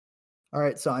All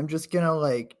right, so I'm just gonna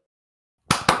like.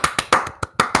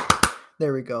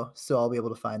 There we go. So I'll be able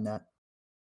to find that.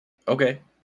 Okay.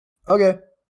 Okay.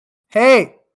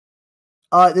 Hey,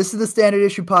 this is the Standard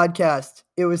Issue Podcast.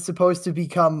 It was supposed to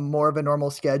become more of a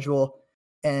normal schedule,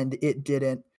 and it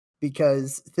didn't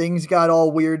because things got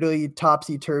all weirdly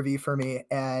topsy-turvy for me.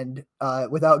 And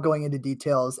without going into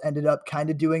details, ended up kind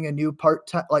of doing a new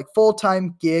part-time, like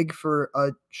full-time gig for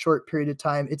a short period of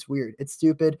time. It's weird. It's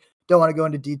stupid. Don't want to go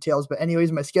into details. But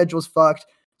anyways, my schedule's fucked.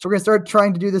 So we're going to start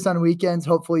trying to do this on weekends.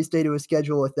 Hopefully stay to a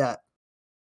schedule with that.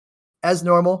 As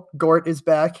normal, Gort is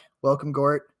back. Welcome,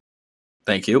 Gort.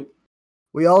 Thank you.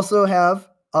 We also have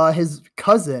his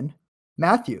cousin,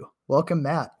 Matthew. Welcome,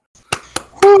 Matt.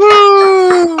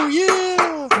 Woohoo!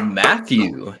 Yeah!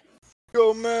 Matthew.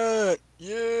 Go, Matt!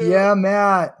 Yeah! Yeah,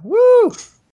 Matt. Woo!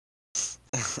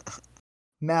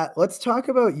 Matt, let's talk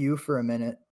about you for a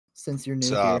minute since you're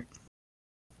new here.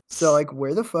 So, like,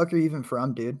 where the fuck are you even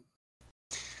from, dude?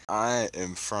 I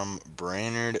am from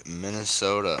Brainerd,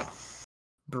 Minnesota.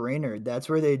 Brainerd. That's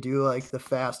where they do, like, the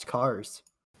fast cars.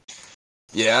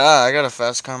 Yeah, I got a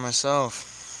fast car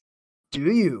myself.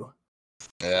 Do you?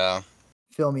 Yeah.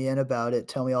 Fill me in about it.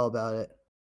 Tell me all about it.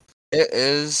 It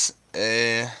is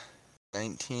a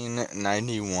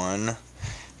 1991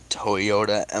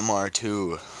 Toyota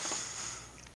MR2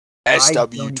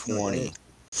 SW20.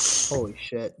 Holy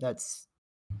shit. That's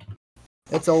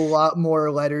a lot more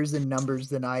letters and numbers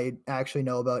than I actually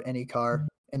know about any car.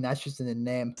 And that's just in the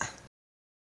name.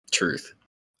 Truth.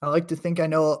 I like to think I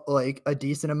know like a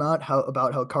decent amount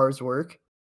about how cars work,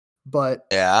 but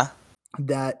Yeah,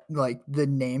 that like the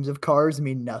names of cars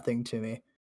mean nothing to me.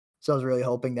 So I was really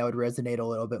hoping that would resonate a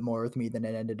little bit more with me than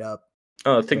it ended up.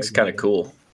 Oh, I think it's kind of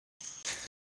cool.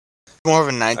 more of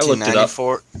a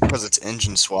 1994 because it's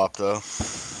engine swap though.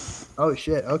 Oh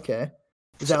shit! Okay,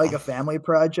 is that like a family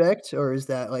project or is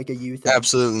that like a youth?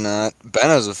 Absolutely not. Ben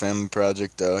has a family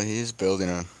project though. He's building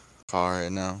a car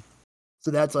right now.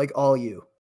 So that's like all you.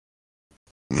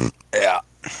 Yeah.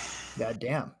 God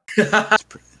damn.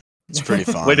 It's pretty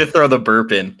fun. Way to throw the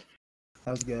burp in.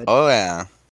 That was good. Oh yeah.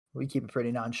 We keep it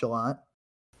pretty nonchalant.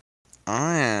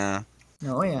 Oh yeah.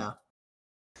 Oh yeah.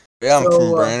 Yeah, I'm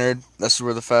from Brainerd. That's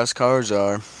where the fast cars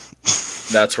are.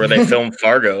 That's where they film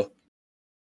Fargo.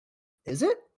 Is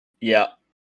it? Yeah.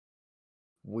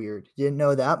 Weird. Didn't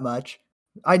know that much.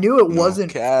 I knew it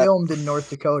wasn't filmed in North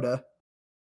Dakota.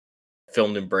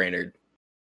 Filmed in Brainerd.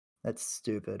 That's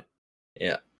stupid.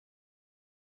 Yeah.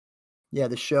 Yeah,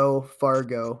 the show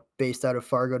Fargo, based out of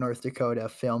Fargo, North Dakota,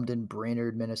 filmed in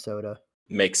Brainerd, Minnesota.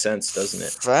 Makes sense, doesn't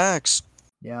it? Facts.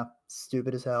 Yeah,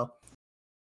 stupid as hell.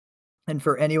 And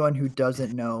for anyone who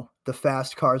doesn't know, the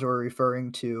fast cars we're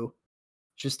referring to,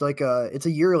 just like it's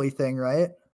a yearly thing,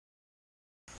 right?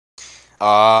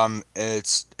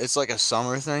 It's like a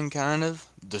summer thing, kind of.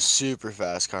 The super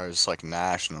fast cars, like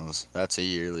nationals. That's a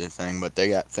yearly thing, but they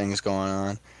got things going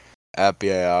on at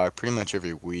BAR pretty much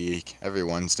every week, every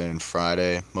Wednesday and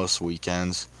Friday, most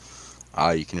weekends.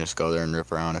 You can just go there and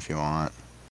rip around if you want.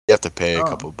 You have to pay a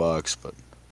couple bucks, but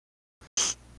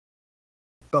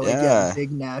like yeah,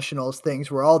 big nationals things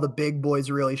where all the big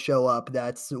boys really show up.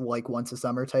 That's like once a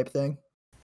summer type thing.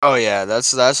 Oh yeah,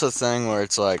 that's the thing where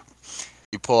it's like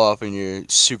you pull up in your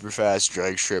super fast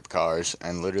drag strip cars,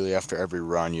 and literally after every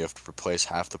run, you have to replace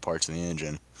half the parts of the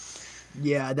engine.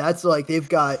 Yeah, that's like they've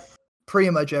got pretty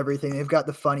much everything. They've got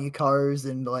the funny cars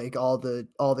and like all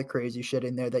the crazy shit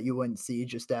in there that you wouldn't see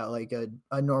just at like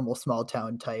a normal small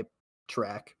town type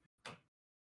track.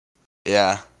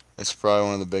 Yeah, it's probably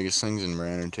one of the biggest things in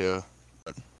Brainerd too.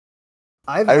 But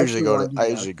I usually go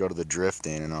to the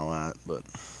drifting and all that, but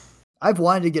I've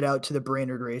wanted to get out to the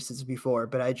Brainerd races before,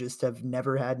 but I just have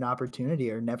never had an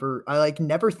opportunity or never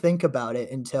think about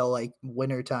it until like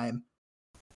wintertime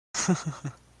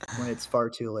when it's far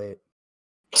too late.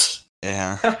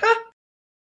 Yeah.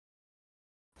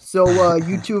 So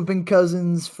you two have been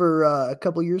cousins for a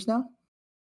couple years now?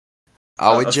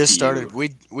 Oh, we just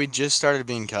started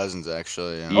being cousins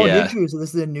actually. Yeah. Oh, did you? So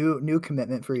this is a new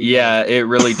commitment for you. Yeah, it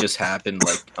really just happened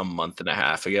like a month and a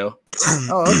half ago.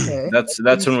 Oh, okay.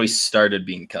 That's when we started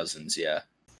being cousins, yeah.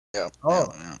 Yeah.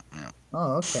 Oh. Yeah.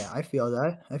 Oh, okay. I feel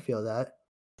that.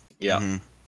 Yeah. Mm-hmm.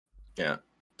 Yeah.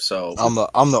 So I'm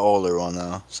the older one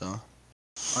though, so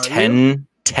 10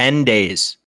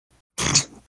 days.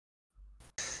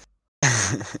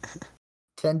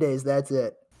 10 days, that's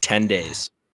it. 10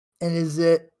 days. And is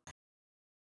it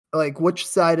like which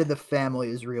side of the family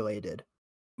is related?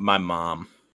 My mom.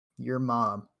 Your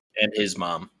mom. And his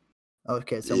mom.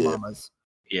 Okay, so mamas.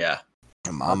 Yeah.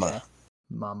 Mama. Okay.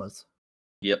 Mamas.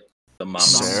 Yep. The mama.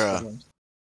 Sarah.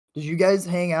 Did you guys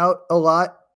hang out a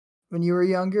lot when you were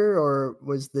younger, or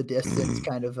was the distance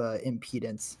kind of a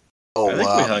impedance? I think we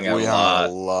hung out we a hung out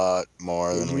a lot. lot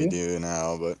more Did than we you? do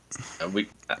now, but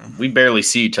We barely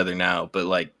see each other now, but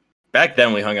like back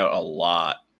then we hung out a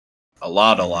lot. A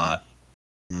lot.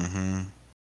 Mm-hmm.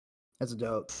 That's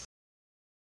dope.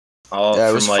 All Yeah, it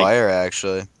from was like fire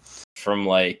actually. from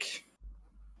like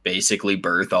basically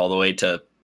birth all the way to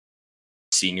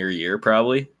senior year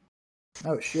probably.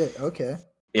 Oh shit. Okay.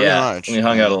 Yeah, much, we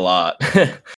hung out a lot.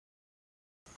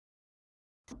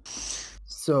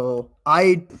 So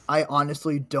I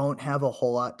honestly don't have a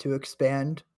whole lot to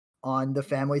expand on the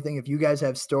family thing. If you guys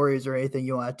have stories or anything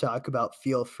you want to talk about,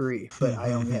 feel free. But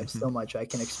I only have so much I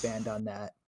can expand on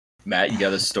that. Matt, you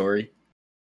got a story?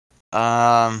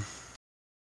 Thank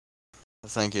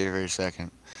you for a second.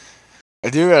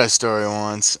 I do got a story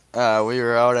once. We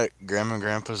were out at Grandma and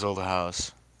Grandpa's old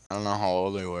house. I don't know how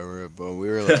old we were, but we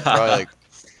were like probably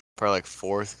like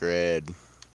fourth grade.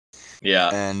 Yeah.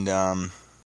 And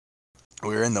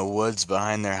we were in the woods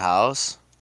behind their house.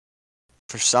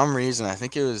 For some reason, I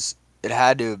think it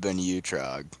had to have been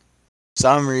Utrog.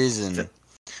 Some reason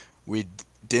we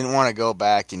didn't want to go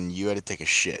back, and you had to take a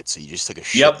shit, so you just took a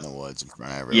shit in the woods in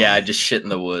front of everyone. Yeah, I just shit in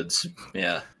the woods.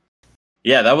 Yeah.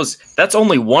 Yeah, that's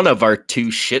only one of our 2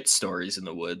 shit stories in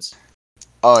the woods.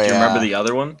 Oh yeah. Do you remember the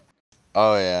other one?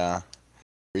 Oh yeah.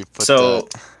 We put so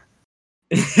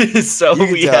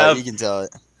you can tell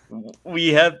it. We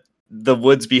have the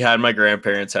woods behind my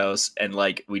grandparents' house, and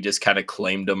like we just kind of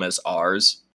claimed them as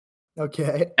ours.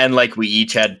 Okay. And like we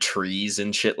each had trees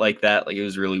and shit like that. Like it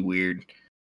was really weird.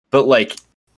 But like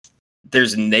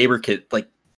there's neighbor kid, like,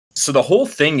 so the whole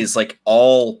thing is like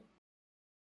all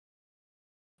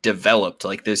developed.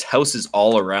 Like there's houses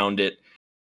all around it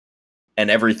and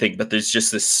everything, but there's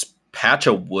just this patch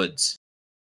of woods.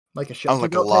 Like a shelter.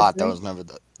 Like a lot that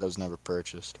was never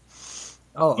purchased.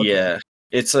 Oh, okay. Yeah.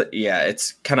 It's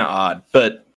kind of odd,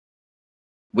 but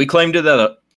we claimed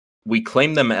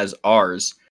them as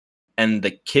ours, and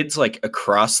the kids like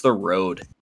across the road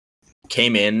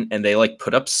came in and they like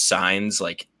put up signs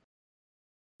like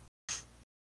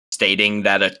stating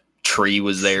that a tree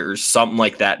was there or something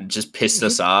like that, and just pissed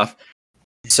us off.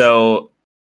 So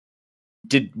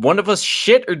did one of us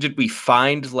shit, or did we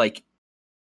find like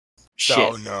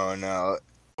shit? No.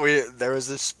 There was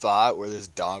this spot where this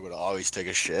dog would always take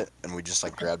a shit, and we just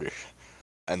like grabbed it,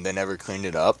 and they never cleaned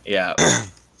it up. Yeah.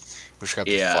 We grabbed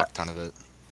a fuck ton of it.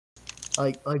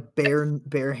 Like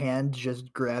bare hand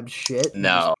just grabbed shit.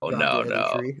 No.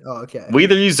 Tree? Oh, okay. We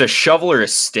either used a shovel or a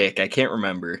stick. I can't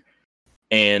remember.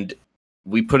 And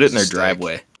we put it in their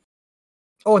driveway.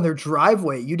 Oh, in their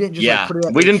driveway. You didn't just put it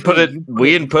at we the didn't tree.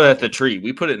 We didn't put it at the tree.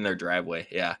 We put it in their driveway.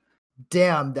 Yeah.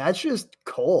 Damn, that's just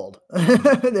cold.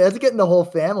 That's getting the whole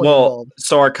family Well, involved.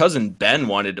 so our cousin Ben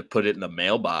wanted to put it in the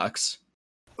mailbox.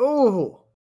 Oh.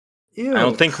 Ew. I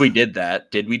don't think we did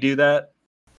that. Did we do that?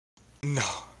 No.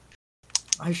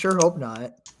 I sure hope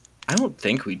not. I don't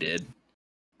think we did.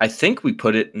 I think we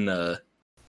put it in the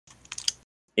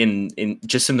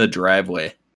just in the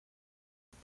driveway.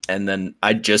 And then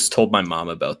I just told my mom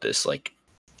about this like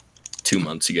 2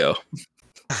 months ago.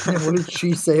 And what did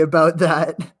she say about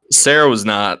that? Sarah was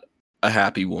not a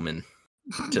happy woman,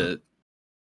 to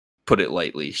put it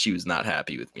lightly. She was not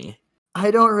happy with me. I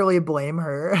don't really blame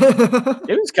her.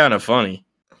 It was kind of funny.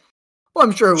 Well,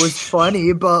 I'm sure it was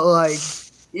funny, but like,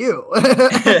 ew.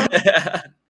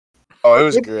 Oh, it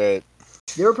was great.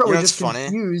 They were probably just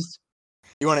confused.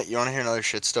 You want to hear another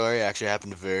shit story? It actually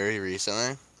happened very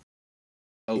recently.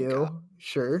 Oh, Ew. God.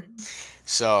 Sure.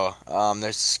 So, there's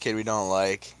this kid we don't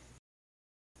like.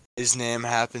 His name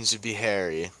happens to be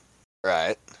Harry,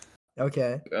 right?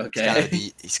 Okay.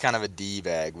 He's kind of a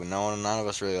d-bag. None of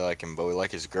us really like him, but we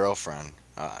like his girlfriend.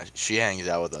 She hangs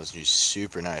out with us. She's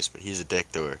super nice, but he's a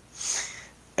dick to her.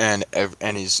 And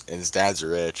his dad's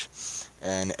rich.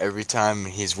 And every time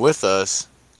he's with us,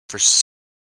 for some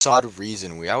odd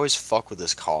reason, we always fuck with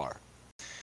his car.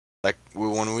 Like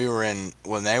when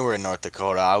they were in North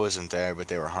Dakota, I wasn't there, but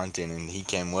they were hunting, and he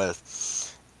came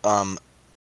with. One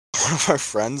of our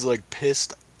friends like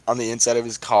pissed on the inside of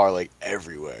his car like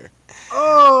everywhere.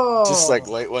 Oh. Just like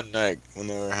late one night when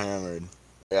they were hammered.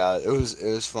 Yeah, it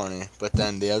was funny. But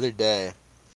then the other day,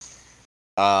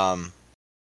 I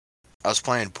was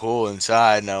playing pool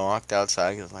inside, and I walked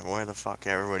outside. I was like, "Where the fuck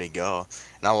everybody go?"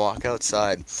 And I walk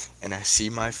outside, and I see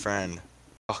my friend,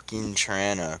 fucking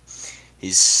Trana.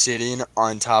 He's sitting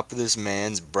on top of this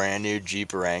man's brand new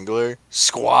Jeep Wrangler,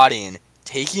 squatting,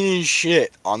 taking his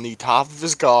shit on the top of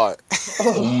his car.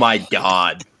 Oh my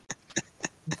God.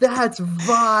 That's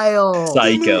vile.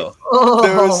 Psycho. Oh.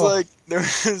 There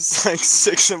was like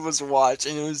 6 of us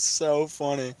watching. It was so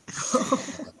funny.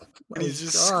 And he's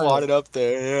just squatted up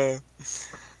there, yeah.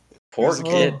 Poor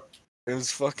kid. It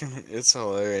was fucking, it's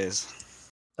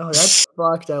hilarious. Oh, that's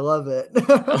fucked. I love it.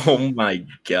 Oh my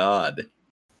god.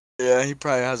 Yeah, he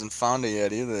probably hasn't found it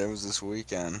yet either. It was this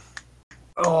weekend.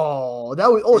 Oh, that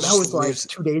was like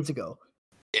 2 days ago.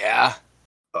 Yeah.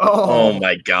 Oh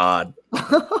my god.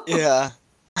 Yeah.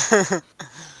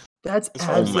 That's Oh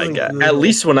my absolutely god. brutal. At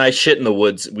least when I shit in the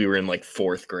woods, we were in like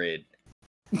 4th grade.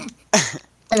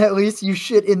 And at least you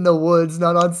shit in the woods,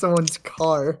 not on someone's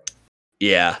car.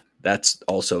 Yeah, that's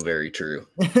also very true.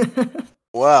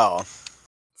 Wow.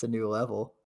 It's a new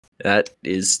level. That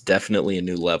is definitely a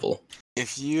new level.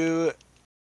 If you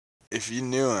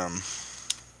knew him,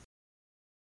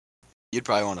 you'd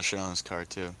probably want to shit on his car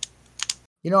too.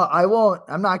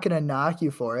 I'm not gonna knock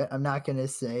you for it. I'm not gonna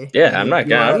say. Yeah, I'm not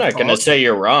gonna say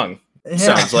you're wrong. Yeah.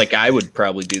 Sounds like I would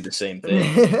probably do the same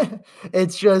thing.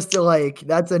 It's just like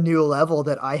that's a new level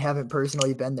that I haven't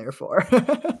personally been there for.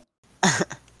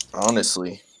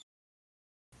 Honestly.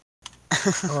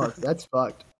 Oh, that's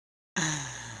fucked.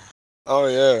 Oh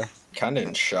yeah. Kind of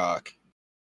in shock.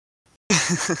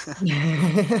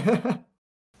 Yeah.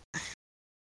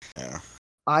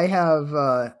 I have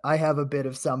a bit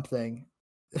of something.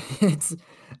 It's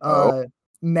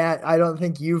Matt, I don't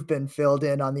think you've been filled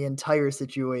in on the entire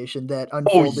situation that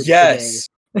unfolded yes.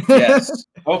 today. Yes.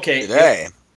 Okay. Today.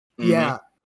 Yeah.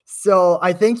 So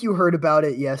I think you heard about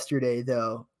it yesterday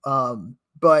though.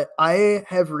 But I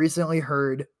have recently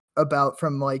heard about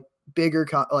from like big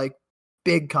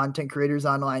content creators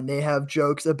online. They have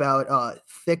jokes about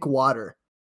thick water.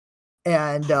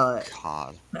 And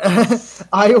God.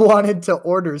 I wanted to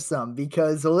order some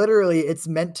because literally it's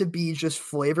meant to be just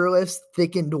flavorless,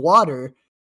 thickened water.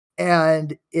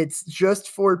 And it's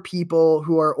just for people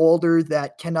who are older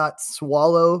that cannot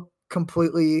swallow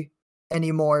completely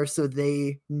anymore. So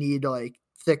they need like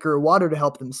thicker water to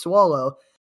help them swallow.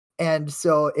 And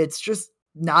so it's just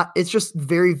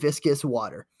very viscous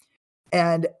water.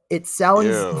 And it sounds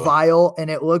Ew. vile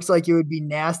and it looks like it would be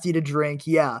nasty to drink.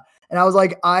 Yeah. And I was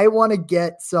like, I want to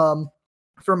get some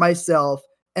for myself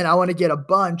and I want to get a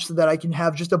bunch so that I can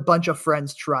have just a bunch of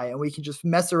friends try it and we can just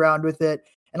mess around with it.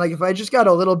 And like, if I just got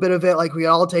a little bit of it, like we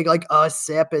all take like a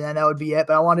sip and then that would be it.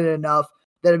 But I wanted enough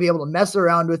that I'd be able to mess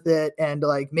around with it and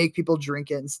like make people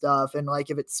drink it and stuff. And like,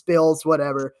 if it spills,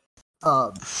 whatever.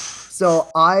 So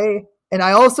I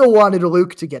also wanted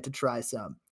Luke to get to try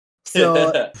some.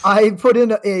 So I put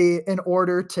in an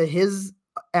order to his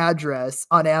address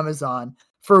on Amazon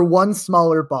for one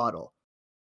smaller bottle.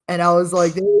 And I was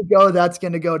like, there you go. That's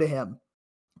going to go to him.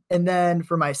 And then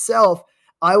for myself,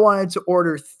 I wanted to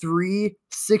order 3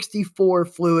 64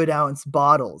 fluid ounce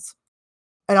bottles.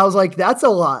 And I was like, that's a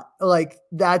lot. Like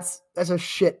that's a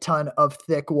shit ton of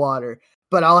thick water,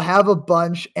 but I'll have a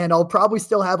bunch and I'll probably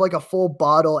still have like a full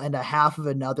bottle and a half of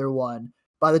another one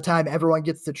by the time everyone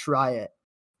gets to try it.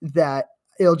 That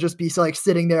it'll just be like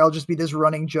sitting there. I'll just be this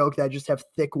running joke that I just have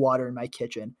thick water in my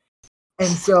kitchen. And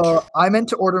so I meant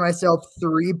to order myself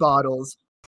 3 bottles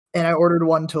and I ordered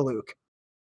one to Luke.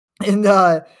 And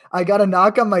I got a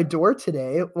knock on my door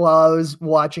today while I was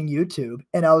watching YouTube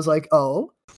and I was like,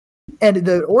 oh, and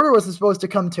the order wasn't supposed to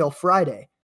come till Friday.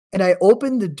 And I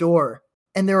opened the door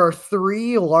and there are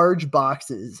 3 large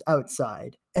boxes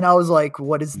outside. And I was like,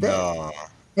 what is this? No.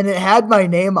 And it had my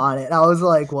name on it. And I was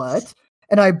like, what?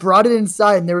 And I brought it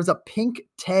inside and there was a pink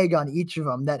tag on each of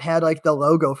them that had like the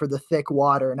logo for the thick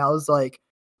water. And I was like,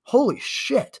 holy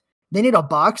shit, they need a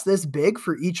box this big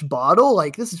for each bottle?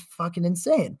 Like, this is fucking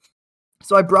insane.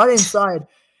 So I brought it inside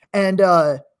and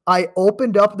I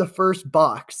opened up the first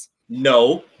box.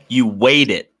 No, you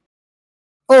weighed it.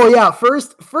 Oh yeah,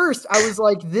 first I was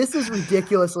like, this is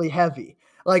ridiculously heavy.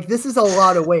 Like, this is a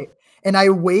lot of weight. And I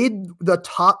weighed the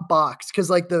top box because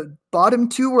like the bottom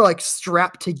 2 were like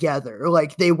strapped together.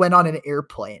 Like they went on an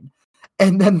airplane.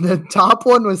 And then the top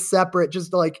one was separate,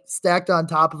 just like stacked on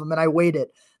top of them. And I weighed it.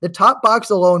 The top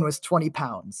box alone was 20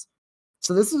 pounds.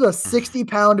 So this is a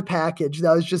 60-pound package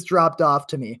that was just dropped off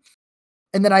to me.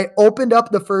 And then I opened up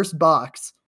the first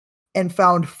box and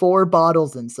found 4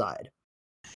 bottles inside.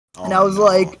 And I was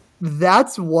like,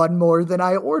 that's one more than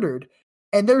I ordered.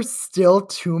 And there's still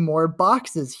 2 more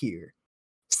boxes here.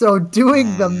 So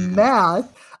doing the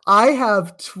math, I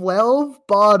have 12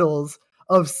 bottles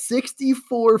of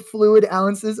 64 fluid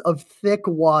ounces of thick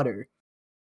water.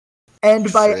 And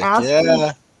by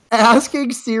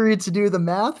asking Siri to do the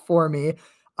math for me,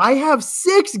 I have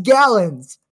 6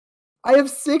 gallons. I have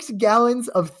 6 gallons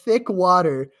of thick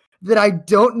water that I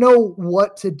don't know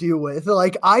what to do with.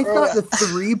 Like, I thought the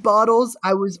 3 bottles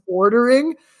I was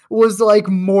ordering was like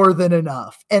more than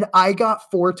enough. And I got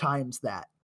 4 times that.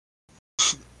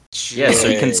 Yeah, so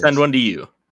you can send one to you.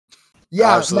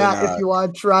 Yeah, Absolutely Matt, if not. you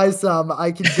want to try some,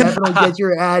 I can definitely get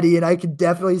your Addy, and I can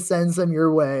definitely send some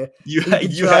your way. You can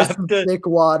you try have some to thick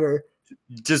water.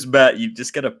 just Matt. You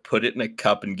just gotta put it in a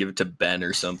cup and give it to Ben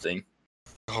or something.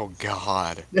 Oh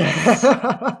God.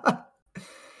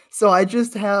 So I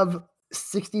just have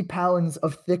 60 pounds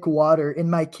of thick water in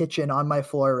my kitchen on my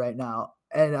floor right now.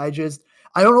 And I don't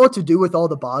know what to do with all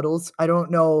the bottles. I don't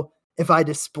know if I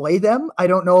display them. I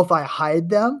don't know if I hide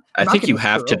them. I I'm not think you gonna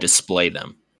have to throw- display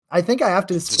them. I think I have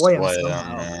to display them Display them,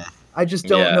 somehow. yeah. I just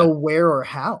don't Yeah. know where or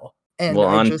how. And Well,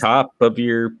 I on just top of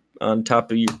your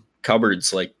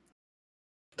cupboards, like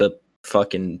the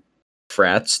fucking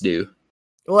frats do.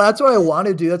 well, that's what I want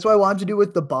to do. That's what I wanted to do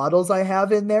with the bottles I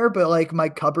have in there. But like my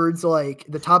cupboards, like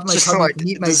the top of my Just cupboard like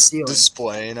meet my ceiling.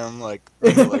 displaying them like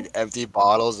empty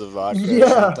bottles of vodka or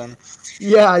Yeah. something.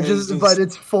 Yeah, It's but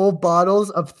it's full bottles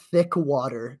of thick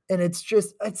water. And it's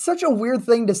such a weird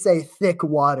thing to say, thick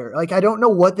water. Like I don't know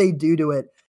what they do to it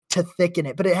to thicken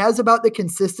it, but it has about the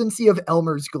consistency of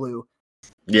Elmer's glue.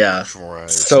 Yeah,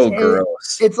 Christ. so And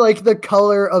gross. It's like the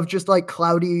color of just like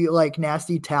cloudy, like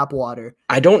nasty tap water.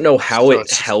 I don't know how So it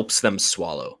it's- helps them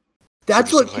swallow.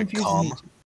 That's just what look like confuses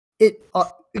me. cum?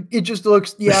 It just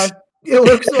looks, yeah, it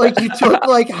looks like you took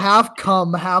like half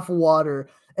cum, half water,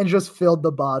 and just filled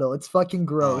the bottle. It's fucking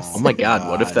gross. Oh my god,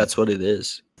 what if God. that's what it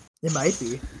is? It might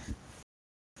be.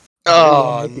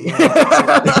 Oh It no.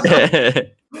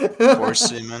 might be. Poor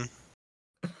semen.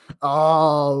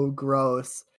 Oh,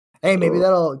 gross. Hey, maybe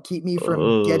that'll keep me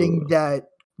from getting that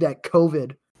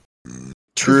COVID. 'Cause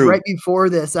True. right before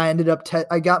this, I ended up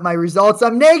I got my results.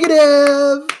 I'm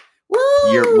negative.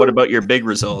 Woo! What about your big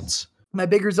results? My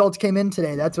big results came in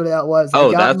today. That's what that was.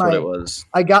 Oh, that's what it was.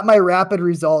 I got my rapid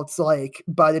results like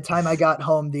by the time I got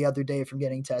home the other day from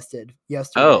getting tested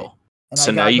yesterday. Oh, And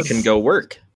so now you can go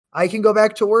work. I can go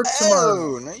back to work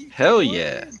tomorrow. Oh, no, you Hell can't.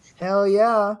 yeah. Hell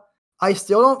yeah. I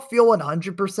still don't feel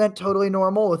 100% totally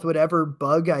normal with whatever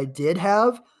bug I did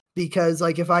have because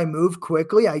like if I move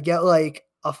quickly, I get like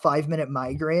a 5-minute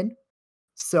migraine.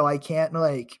 So I can't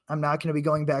I'm not going to be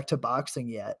going back to boxing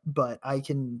yet, but I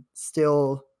can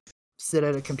still sit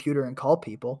at a computer and call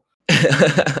people.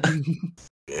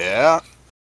 Yeah.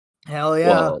 Hell yeah.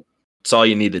 Well, it's all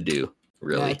you need to do,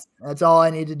 really. That's all I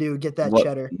need to do. Get that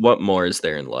cheddar. What more is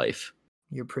there in life?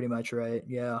 You're pretty much right.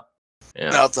 Yeah. Yeah.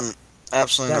 Nothing.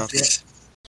 Absolutely That's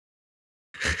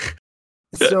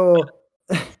nothing. So,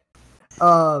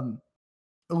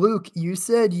 Luke, you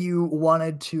said you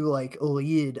wanted to like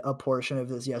lead a portion of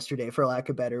this yesterday, for lack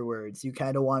of better words. You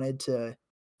kind of wanted to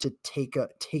take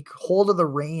hold of the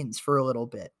reins for a little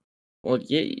bit. Well,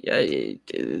 Sling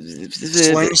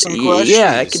some questions.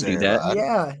 Yeah, I can do that. lad.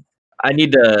 Yeah. I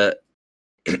need to.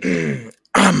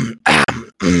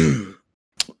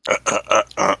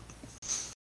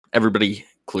 Everybody,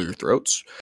 clear your throats.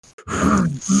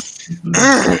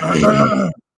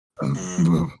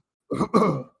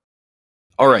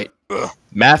 All right,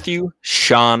 Matthew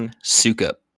Sean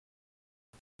Sukup.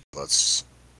 Let's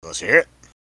hear it.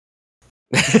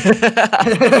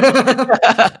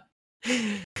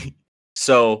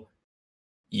 So,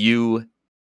 you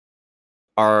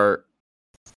are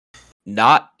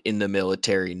not in the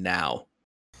military now,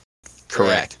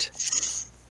 correct?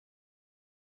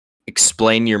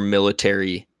 Explain your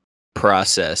military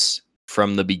process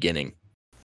from the beginning.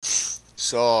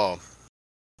 So,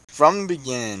 from the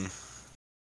beginning,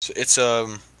 it's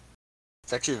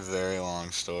actually a very long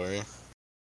story.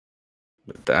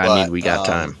 I mean, we got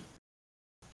time.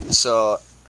 So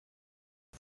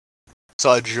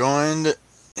I joined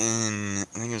in, I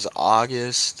think it was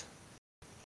August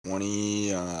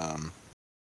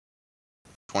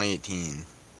 2018.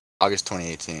 August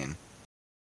 2018.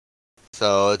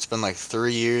 So it's been like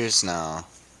 3 years now.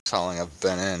 That's how long I've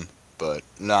been in, but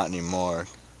not anymore.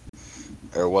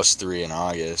 Or it was 3 in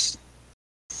August.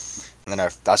 And then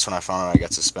that's when I found out I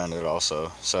got suspended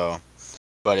also. So,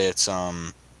 but it's,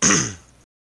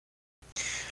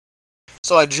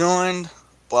 so I joined,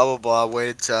 blah, blah, blah,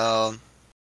 waited till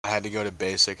I had to go to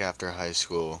basic after high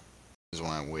school is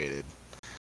when I waited.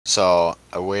 So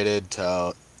I waited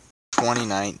till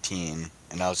 2019,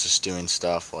 and I was just doing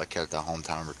stuff like at the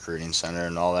hometown recruiting center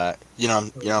and all that. You know,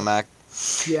 Mac.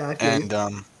 Yeah. I feel you. And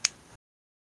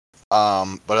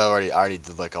but I already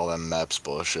did like all that MEPS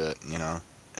bullshit, you know.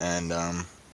 And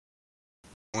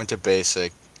went to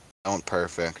basic. I went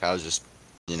perfect. I was just,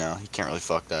 you know, you can't really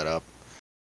fuck that up.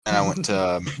 And I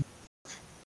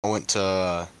went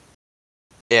to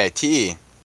AIT,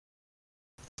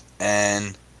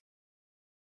 and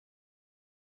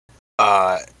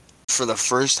for the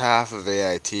first half of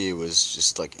AIT was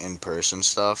just like in-person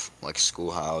stuff, like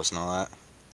schoolhouse and all that.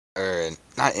 or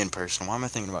not in person. Why am I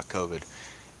thinking about COVID?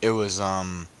 It was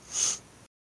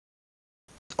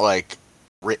like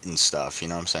written stuff. You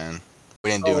know what I'm saying?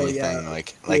 We didn't do Oh, anything yeah.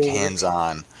 like Cool. hands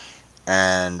on,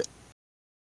 and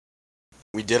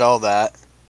we did all that,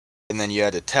 and then you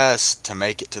had to test to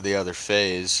make it to the other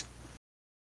phase.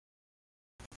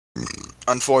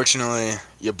 Unfortunately,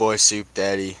 your boy Soup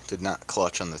Daddy did not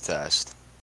clutch on the test.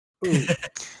 Ooh.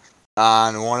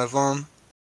 On one of them,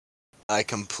 I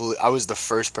was the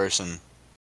first person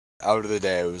out of the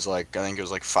day. It was like, I think it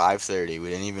was like 5:30. We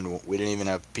didn't even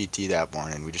have PT that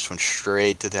morning. We just went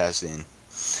straight to testing.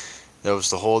 That was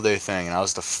the whole day thing, and I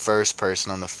was the first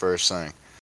person on the first thing.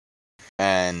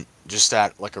 And just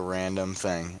at like a random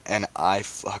thing, and I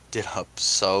fucked it up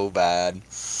so bad.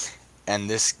 And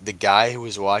the guy who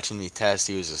was watching me test,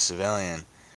 he was a civilian,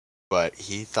 but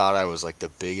he thought I was like the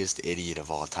biggest idiot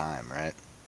of all time, right?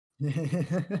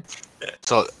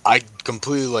 So I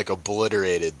completely like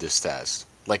obliterated this test.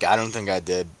 Like I don't think I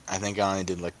did. I think I only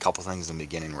did like a couple things in the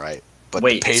beginning right. But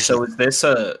Wait, the patient. so is this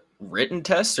a written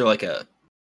test or like a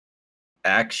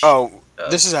action? Oh,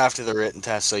 this is after the written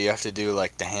test, so you have to do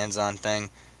like the hands-on thing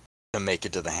to make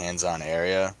it to the hands-on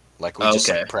area. Like we just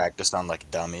Okay. like practiced on like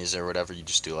dummies or whatever. You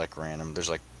just do like random. There's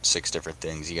like 6 different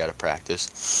things you got to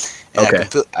practice. And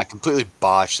Okay. I completely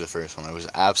botched the first one. It was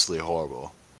absolutely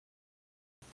horrible.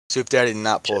 Soup Daddy did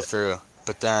not pull through.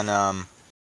 But then I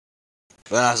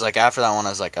was like, after that one, I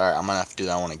was like, all right, I'm gonna have to do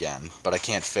that one again. But I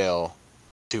can't fail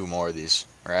 2 more of these,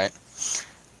 right?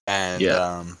 And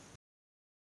Yeah.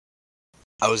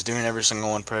 I was doing every single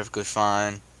one perfectly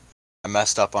fine. I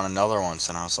messed up on another one,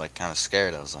 and I was like kind of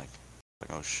scared. I was like,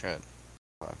 oh shit.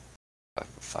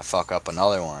 If I fuck up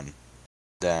another one,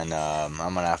 then I'm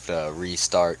gonna have to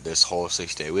restart this whole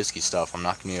 6-day whiskey stuff. I'm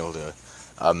not gonna be able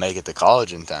to make it to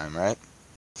college in time, right?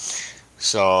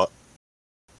 So,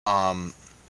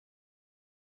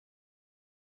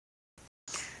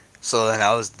 so then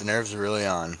the nerves were really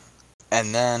on,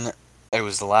 and then it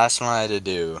was the last one I had to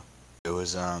do. It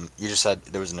was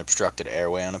there was an obstructed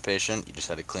airway on a patient. You just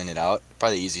had to clean it out.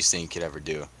 Probably the easiest thing you could ever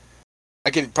do.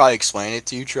 I could probably explain it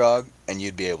to you, Trog, and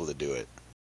you'd be able to do it.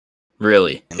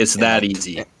 Really? It's In that like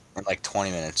easy. in like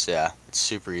 20 minutes. Yeah, it's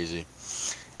super easy.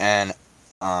 And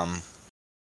I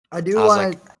do I was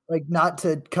want to like not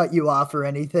to cut you off or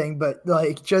anything, but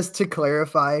like just to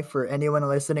clarify for anyone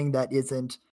listening that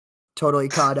isn't totally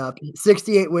caught up,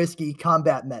 68 whiskey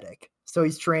combat medic. So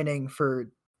he's training for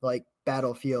like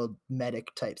battlefield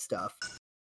medic type stuff.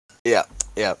 yeah.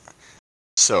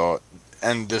 So,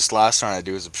 and this last one I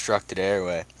do is obstructed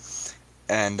airway,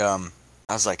 and I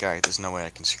was like, all right, there's no way I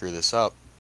can screw this up.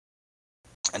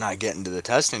 And I get into the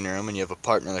testing room, and you have a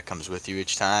partner that comes with you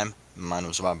each time. Mine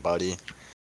was my buddy,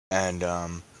 and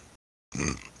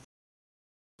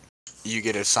you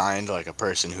get assigned like a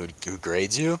person who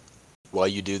grades you while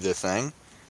you do the thing,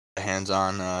 the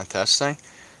hands-on testing.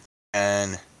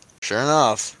 And sure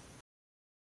enough,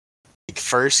 the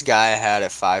first guy I had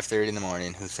at 5:30 in the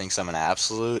morning who thinks I'm an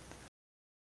absolute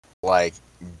like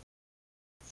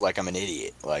I'm an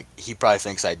idiot. Like he probably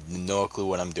thinks I had no clue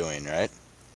what I'm doing, right?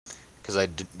 Because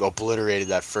obliterated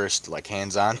that first like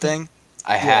hands-on thing.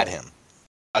 I had him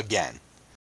again.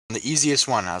 And the easiest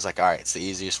one, I was like, all right, it's the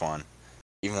easiest one.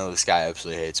 Even though this guy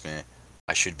absolutely hates me,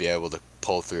 I should be able to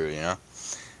pull through, you know?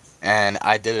 And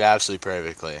I did it absolutely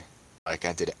perfectly. Like,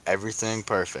 I did everything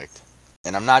perfect.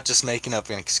 And I'm not just making up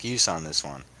an excuse on this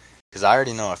one. Because I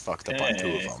already know I fucked up on 2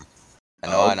 of them. I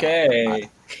know I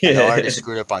already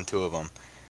screwed up on 2 of them.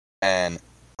 And,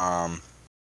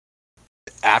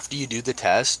 after you do the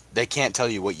test, they can't tell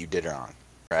you what you did wrong,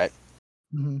 right?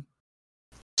 Mm-hmm.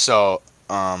 So,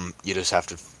 you just have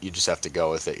to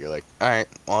go with it. You're like, all right,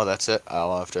 well, that's it.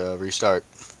 I'll have to restart,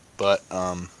 but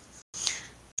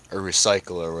or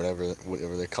recycle or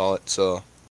whatever they call it. So,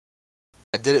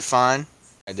 I did it fine.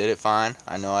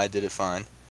 I know I did it fine.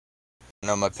 I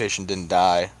know my patient didn't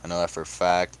die. I know that for a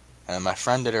fact. And my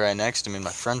friend did it right next to me, and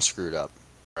my friend screwed up,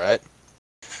 right?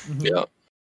 Mm-hmm. Yeah.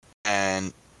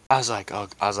 And I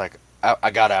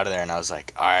got out of there, and I was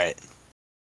like, all right,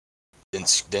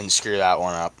 didn't screw that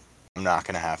one up. I'm not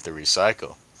gonna have to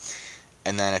recycle.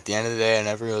 And then at the end of the day,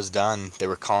 whenever it was done, they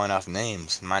were calling off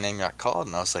names. My name got called,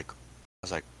 and I was like,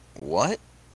 what?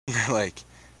 They're like,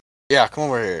 yeah, come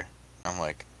over here. I'm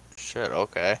like, shit,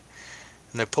 okay.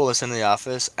 And they pull us into the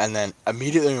office, and then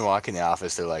immediately when we walk in the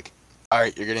office, they're like, all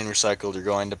right, you're getting recycled. You're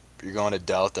going to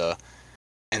Delta.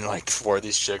 And like 4 of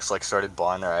these chicks like started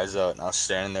bawling their eyes out, and I was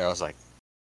standing there. I was like,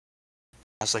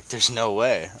 there's no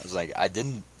way. I was like, I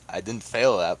didn't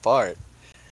fail that part.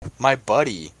 My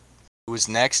buddy, who was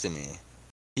next to me,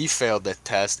 he failed the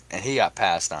test and he got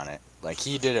passed on it. Like,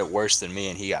 he did it worse than me,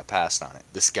 and he got passed on it.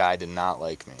 This guy did not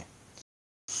like me.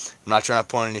 I'm not trying to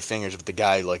point any fingers, but the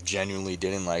guy like genuinely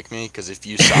didn't like me. Because if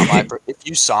you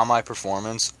saw my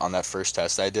performance on that first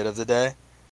test I did of the day,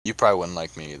 you probably wouldn't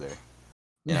like me either.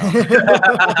 You know,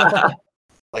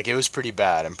 like it was pretty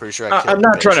bad. I'm pretty sure I killed. I'm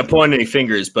not trying to point any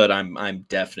fingers, but I'm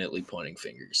definitely pointing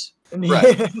fingers.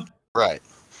 Right, right.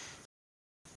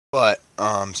 But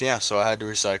so yeah, so I had to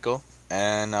recycle,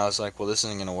 and I was like, well, this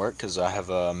isn't gonna work because I have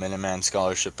a Minuteman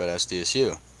scholarship at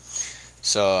SDSU.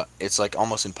 So it's like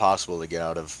almost impossible to get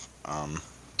out of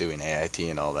doing AIT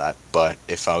and all that. But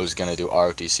if I was gonna do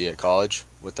ROTC at college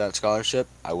with that scholarship,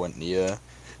 I wouldn't need a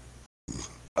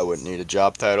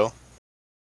job title.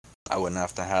 I wouldn't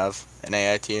have to have an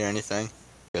AIT or anything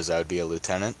because I would be a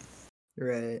lieutenant.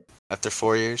 Right. After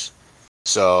 4 years.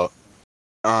 So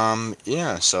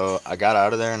yeah, so I got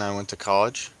out of there and I went to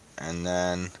college, and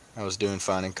then I was doing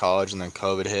fine in college, and then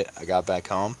COVID hit. I got back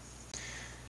home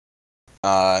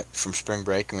from spring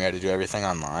break, and we had to do everything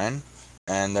online,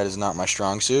 and that is not my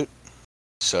strong suit,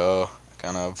 so I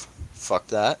kind of fucked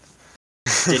that.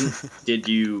 Did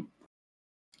you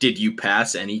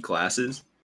pass any classes?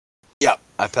 Yeah,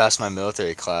 I passed my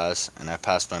military class, and I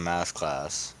passed my math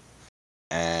class,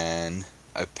 and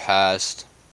I passed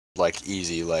like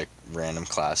easy, like random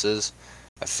classes.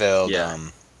 I failed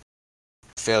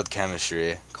failed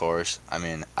chemistry course. I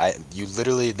mean,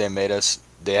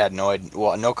 they had no idea,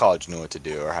 well, no college knew what to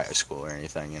do, or high school or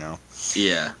anything, you know.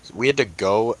 Yeah. So we had to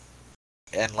go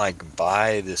and like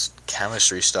buy this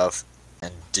chemistry stuff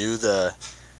and do the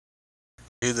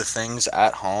things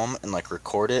at home and like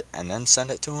record it and then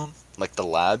send it to them, like the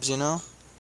labs, you know.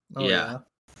 Oh, yeah.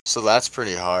 So that's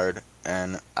pretty hard,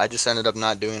 and I just ended up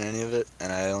not doing any of it,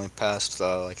 and I only passed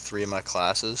like 3 of my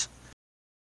classes.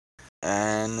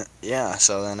 And yeah,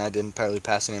 so then I didn't barely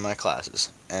pass any of my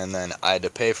classes, and then I had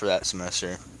to pay for that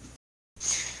semester.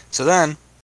 So then,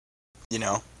 you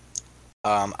know,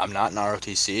 I'm not in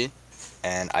ROTC,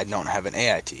 and I don't have an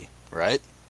AIT, right?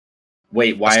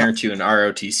 Wait, why aren't you in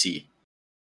ROTC?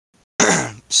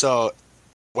 So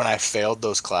when I failed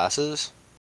those classes,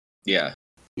 Yeah.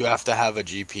 you have to have a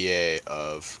GPA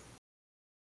of,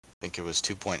 I think it was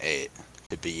 2.8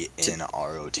 to be in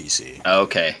ROTC.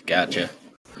 Okay, gotcha.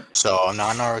 So I'm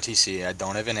not in ROTC, I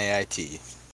don't have an AIT,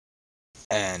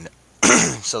 and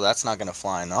so that's not gonna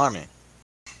fly in the Army,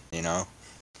 you know?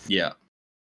 Yeah.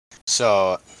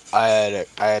 So I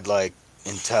had like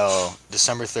until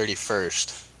December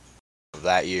 31st of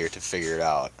that year to figure it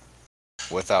out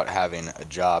without having a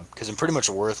job, because I'm pretty much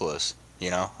worthless,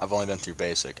 you know? I've only been through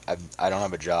basic. I don't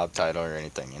have a job title or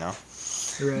anything, you know?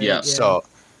 Right. Yeah. So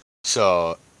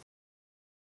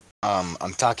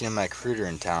I'm talking to my recruiter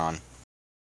in town,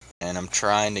 and I'm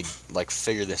trying to like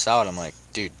figure this out. I'm like,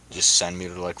 dude, just send me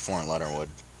to like Fort Leonard.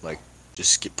 Like,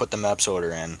 just put the MEPS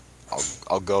order in.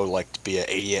 I'll go like to be a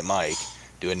 88 Mike,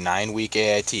 do a 9-week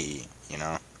AIT, you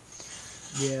know?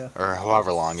 Yeah. Or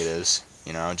however long it is,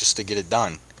 you know, just to get it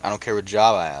done. I don't care what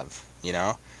job I have, you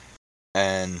know?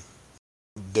 And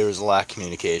there was a lack of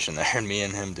communication there, and me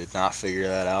and him did not figure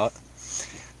that out.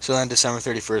 So then December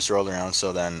 31st rolled around,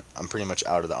 so then I'm pretty much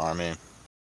out of the Army.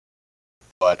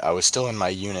 But I was still in my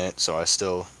unit,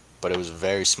 but it was a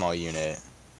very small unit,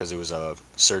 because it was a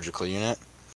surgical unit.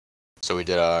 So we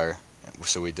did our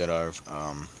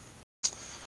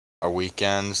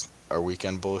weekend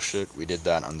bullshit. We did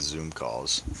that on Zoom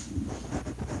calls.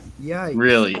 Yeah.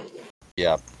 Really?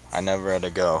 Yeah, I never had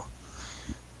to go.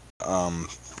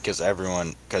 Because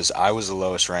I was the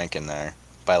lowest rank in there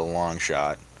by a long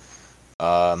shot.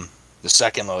 The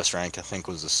second lowest rank, I think,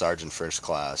 was the sergeant first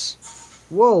class.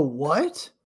 Whoa, what?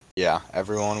 Yeah,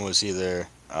 everyone was either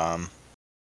on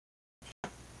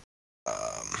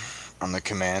the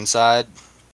command side,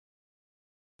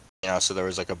 you know, so there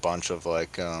was like a bunch of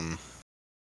like there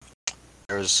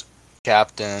was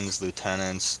captains,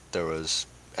 lieutenants, there was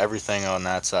everything on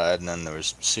that side, and then there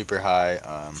was super high.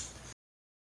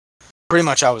 Pretty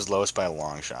much I was lowest by a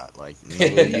long shot. Like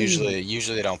usually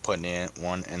they don't put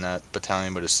one in that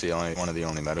battalion, but it's one of the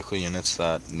only medical units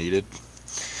that needed.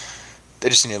 They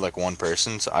just needed like one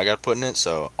person, so I got put in it.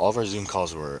 So all of our Zoom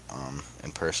calls were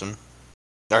in person.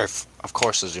 Or of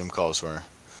course the Zoom calls were.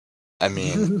 I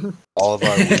mean, all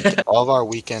of our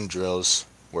weekend drills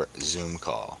were Zoom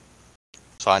call.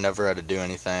 So I never had to do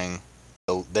anything.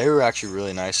 They were actually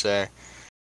really nice there,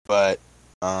 but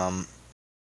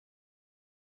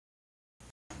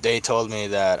they told me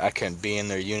that I couldn't be in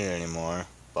their unit anymore.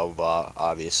 Blah blah blah.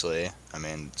 Obviously, I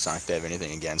mean, it's not like they have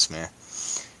anything against me,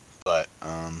 but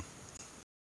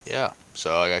yeah.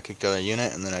 So I got kicked out of the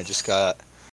unit, and then I just got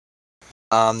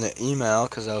the email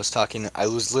because I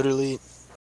was literally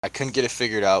I couldn't get it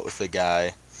figured out with the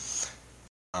guy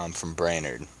from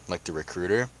Brainerd, like the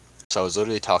recruiter. So I was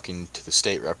literally talking to the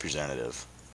state representative.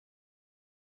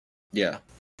 Yeah.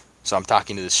 So I'm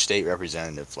talking to the state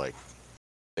representative, like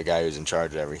the guy who's in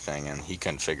charge of everything, and he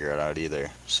couldn't figure it out either.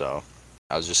 So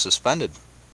I was just suspended,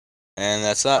 and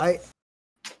that's that.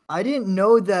 I didn't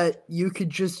know that you could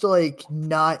just like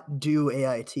not do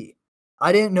AIT.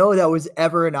 I didn't know that was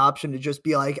ever an option to just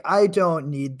be like, I don't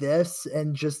need this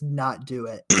and just not do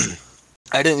it.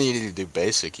 I didn't need to do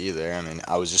basic either. I mean,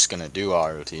 I was just gonna do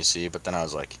ROTC, but then I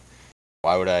was like,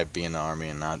 why would I be in the army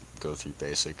and not go through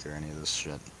basic or any of this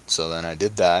shit? So then I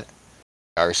did that.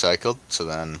 I recycled. So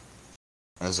then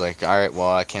I was like, all right,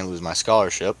 well, I can't lose my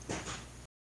scholarship.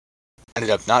 Ended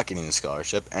up not getting the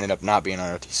scholarship. Ended up not being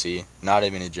on ROTC. Not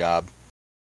having a job.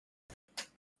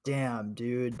 Damn,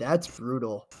 dude, that's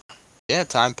brutal. Yeah,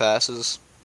 time passes.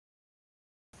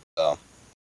 So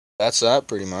that's that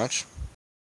pretty much.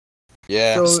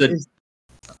 Yeah. So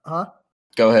So-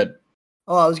 Go ahead.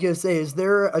 Oh, I was gonna say, is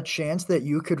there a chance that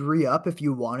you could re-up if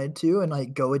you wanted to and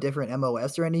like go a different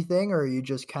MOS or anything, or are you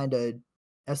just kind of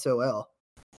SOL?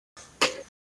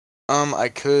 I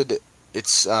could.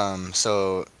 It's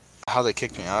so how they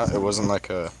kicked me out. It's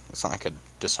not like a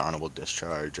dishonorable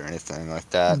discharge or anything like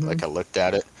that. Mhm. Like I looked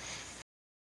at it.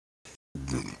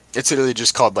 It's literally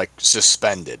just called like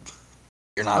suspended.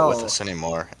 You're not with Oh. us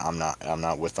anymore. I'm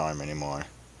not with Arm anymore.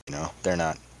 You know, they're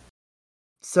not.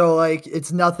 So like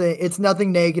it's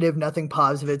nothing negative, nothing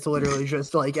positive. It's literally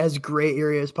just like as gray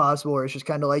area as possible, or it's just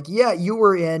kind of like, yeah, you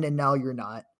were in and now you're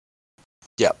not.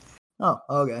 Yep. Oh,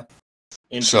 okay.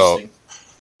 Interesting.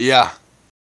 Yeah.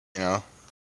 You know.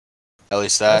 At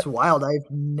least that. That's wild. I've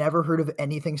never heard of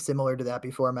anything similar to that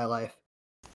before in my life.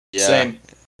 Yeah. Same.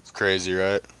 It's crazy,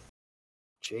 right?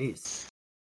 Jeez.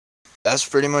 That's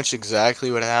pretty much exactly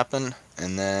what happened.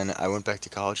 And then I went back to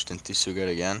college, didn't do so good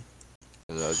again.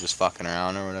 Because I was just fucking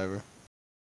around or whatever.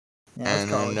 Yeah, that's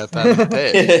And college. ended up having to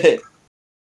pay.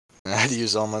 And I had to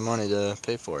use all my money to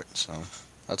pay for it. So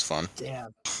that's fun.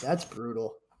 Damn, that's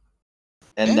brutal.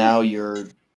 And Yeah. now you're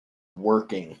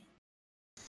working.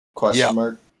 Question Yeah.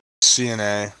 mark.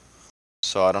 CNA.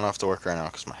 So I don't have to work right now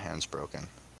because my hand's broken.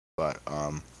 But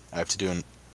I have to do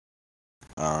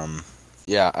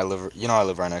yeah, I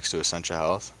live right next to Essentia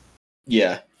Health.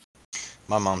 Yeah.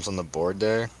 My mom's on the board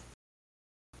there.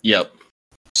 Yep.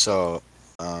 So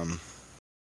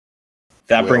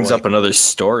That Well, brings like- up another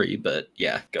story, but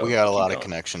yeah, go. we got a keep lot of going.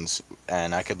 connections,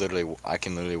 and I can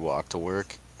literally walk to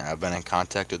work. And I've been in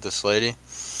contact with this lady,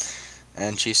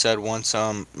 and she said once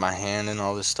my hand and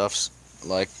all this stuff's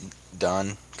like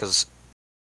done, because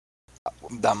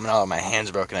now that my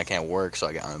hand's broken, I can't work, so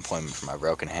I got unemployment for my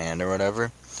broken hand or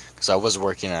whatever. Because I was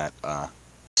working at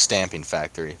stamping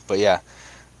factory, but yeah,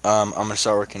 I'm gonna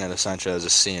start working at Essentia as a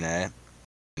CNA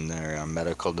in their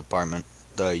medical department,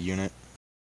 the unit,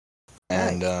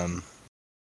 and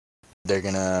they're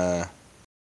gonna,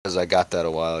 because I got that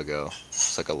a while ago.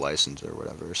 It's like a license or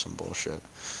whatever, or some bullshit.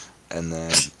 And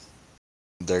then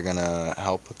they're gonna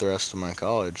help with the rest of my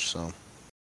college. So,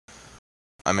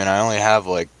 I mean, I only have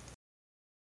like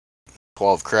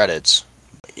 12 credits,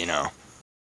 but, you know.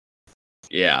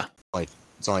 Yeah.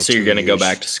 It's only So you're 2 gonna go years.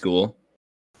 back to school?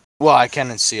 Well, I can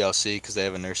in CLC because they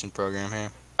have a nursing program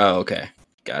here. Oh, okay.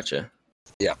 Gotcha.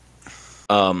 Yeah.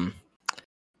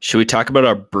 Should we talk about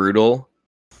our brutal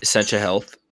Essentia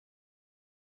Health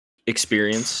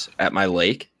experience at my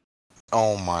lake?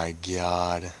 Oh my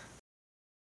god.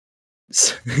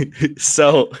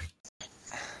 So,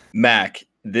 Mac,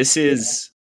 this is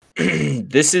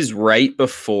this is right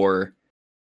before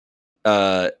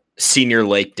Senior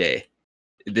Lake Day.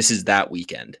 This is that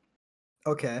weekend.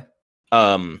 Okay.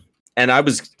 And I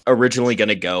was originally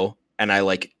gonna go, and I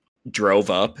like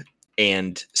drove up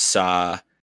and saw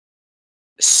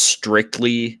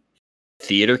strictly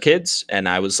theater kids, and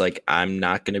I was like, I'm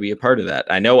not going to be a part of that.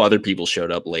 I know other people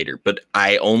showed up later, but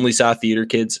I only saw theater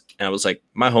kids, and I was like,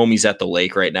 my homie's at the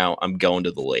lake right now. I'm going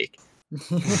to the lake.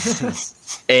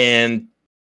 And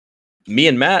me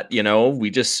and Matt, you know,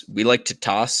 we like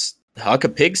to huck a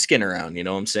pigskin around, you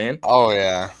know what I'm saying? Oh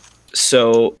yeah.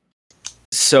 So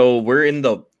we're in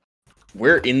the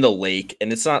lake,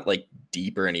 and it's not like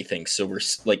deep or anything, so we're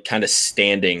like kind of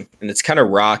standing, and it's kind of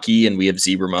rocky, and we have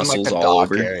zebra In, mussels like the all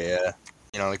dock over. area.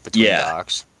 You know, like between Yeah.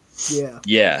 docks.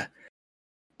 Yeah.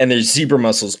 And there's zebra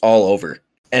mussels all over,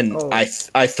 and Oh.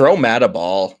 I throw Matt a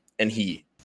ball, and he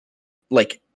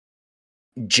like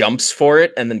jumps for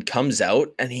it and then comes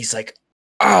out, and he's like,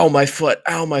 ow my foot.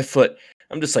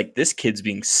 I'm just like, this kid's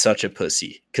being such a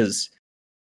pussy, because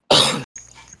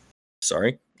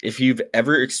sorry, if you've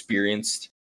ever experienced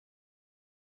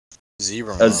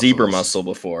zebra mussel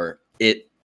before.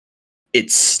 It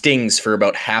stings for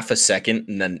about half a second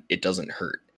and then it doesn't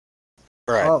hurt.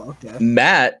 Right. Oh, okay.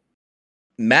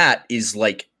 Matt is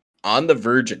like on the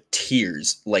verge of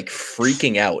tears, like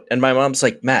freaking out. And my mom's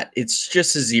like, Matt, it's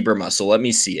just a zebra mussel. Let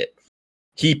me see it.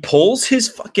 He pulls his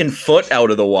fucking foot out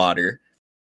of the water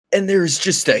and there's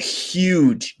just a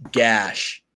huge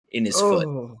gash in his foot.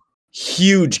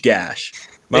 Huge gash.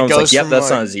 My mom's like, yep, that's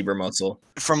not a zebra mussel.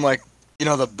 From like,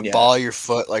 the ball of your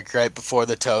foot, like right before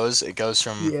the toes, it goes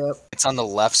from, it's on the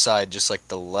left side, just like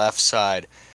the left side.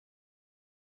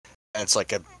 And it's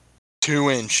like a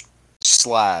 2-inch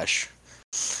slash.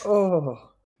 Oh.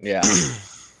 Yeah.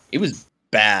 It was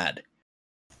bad.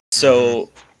 So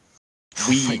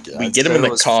we get him in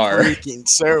the car.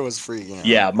 Sarah was freaking out.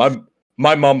 Yeah,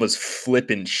 my mom was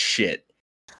flipping shit.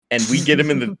 And we get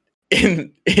him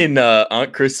in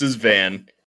Aunt Chris's van.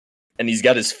 And he's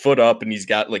got his foot up and he's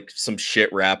got like some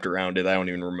shit wrapped around it. I don't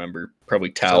even remember.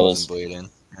 Probably towels. Bleeding.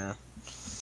 Yeah.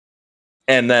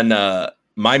 And then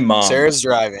my mom Sarah's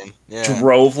driving. Yeah.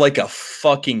 Drove like a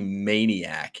fucking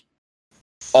maniac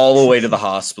all the way to the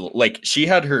hospital. Like she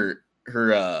had her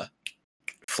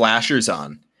flashers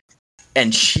on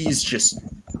and she's just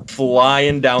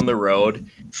flying down the road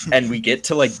and we get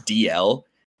to like DL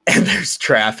and there's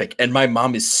traffic and my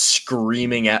mom is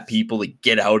screaming at people to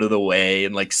get out of the way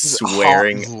and like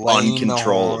swearing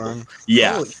uncontrollable.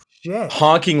 Yeah. Holy shit.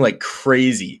 Honking like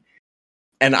crazy.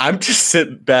 And I'm just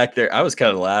sitting back there. I was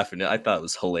kind of laughing. I thought it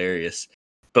was hilarious.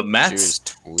 But Matt's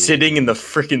sitting in the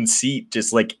freaking seat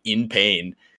just like in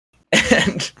pain.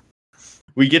 And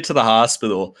we get to the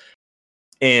hospital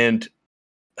and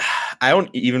I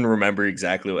don't even remember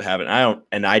exactly what happened.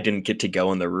 I didn't get to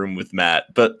go in the room with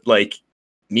Matt, but like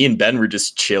me and Ben were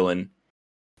just chilling.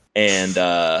 And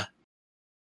so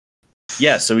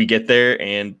we get there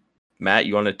and Matt,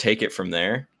 you want to take it from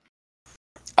there?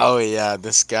 Oh yeah,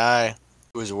 this guy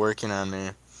who was working on me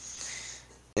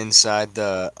inside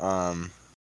the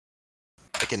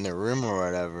like in the room or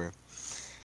whatever.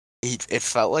 It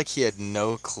felt like he had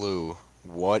no clue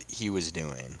what he was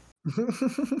doing.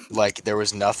 Like there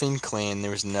was nothing clean,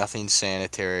 there was nothing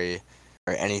sanitary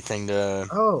or anything to.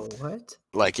 Oh, what?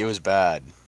 Like it was bad.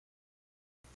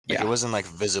 Like Yeah. it wasn't like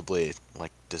visibly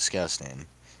like disgusting,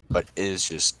 but it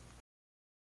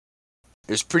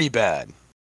was pretty bad.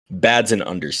 Bad's an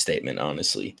understatement,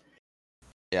 honestly.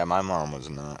 Yeah, my mom was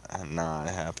not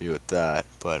happy with that,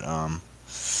 but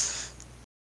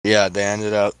yeah, they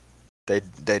ended up they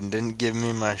didn't give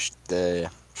me my they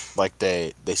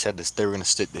said this, they were gonna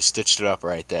they stitched it up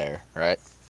right there, right?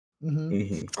 Mm-hmm.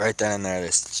 Mm-hmm. Right then and there,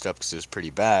 they stitched it up because it was pretty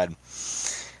bad.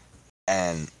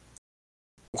 And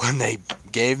when they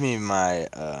gave me my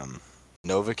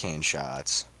Novocaine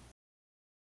shots,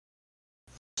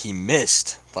 he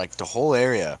missed like the whole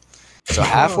area. So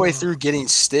halfway through getting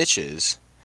stitches,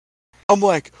 I'm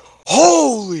like,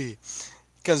 holy,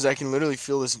 because I can literally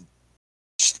feel this,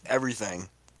 everything,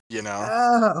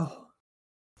 Oh.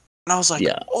 And I was like,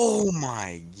 oh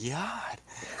my God.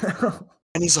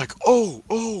 And he's like,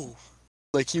 oh.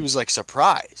 Like he was like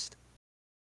surprised.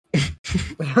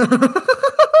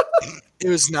 It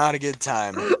was not a good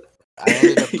time.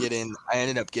 I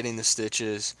ended up getting the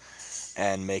stitches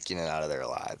and making it out of there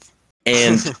alive.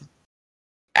 And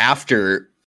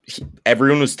after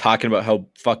everyone was talking about how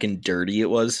fucking dirty it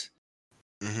was,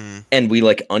 and we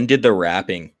like undid the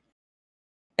wrapping,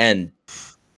 and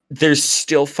there's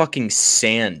still fucking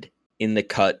sand in the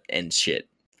cut and shit.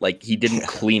 Like he didn't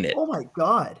clean it. Oh my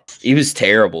God. It was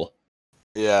terrible.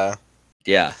 Yeah.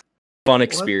 Yeah. Fun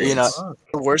experience.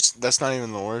 The worst. That's not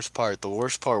even the worst part. The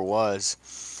worst part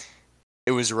was,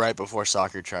 it was right before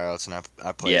soccer tryouts, and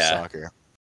I played soccer.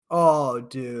 Oh,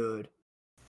 dude.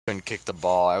 Couldn't kick the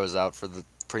ball. I was out for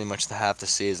pretty much the half the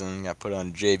season. Got put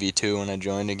on JV2 when I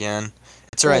joined again.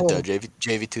 It's alright though.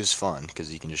 JV2 is fun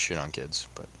because you can just shit on kids.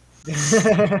 But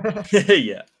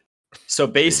yeah. So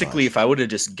basically, if I would have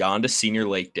just gone to Senior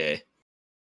Lake Day,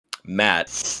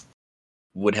 Matt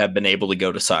would have been able to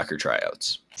go to soccer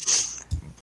tryouts.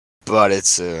 But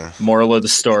it's moral of the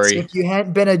story. If you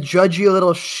hadn't been a judgy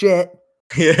little shit.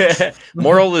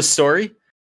 Moral of the story: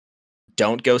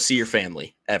 don't go see your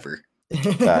family ever.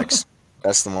 Facts.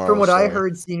 That's the moral. From what I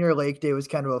heard, Senior Lake Day was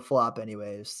kind of a flop,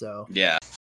 anyways. So yeah,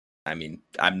 I mean,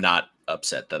 I'm not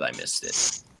upset that I missed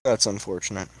it. That's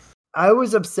unfortunate. I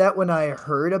was upset when I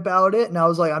heard about it, and I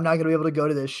was like, I'm not gonna be able to go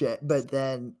to this shit. But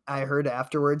then I heard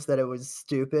afterwards that it was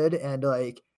stupid, and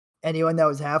like anyone that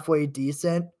was halfway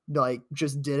decent, like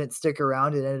just didn't stick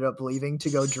around and ended up leaving to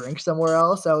go drink somewhere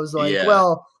else. I was like,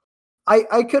 well,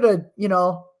 I could have,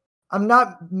 I'm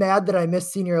not mad that I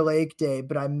missed senior lake day,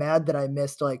 but I'm mad that I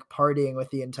missed like partying with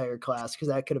the entire class because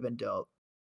that could have been dope.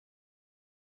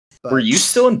 Were But you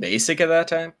still in basic at that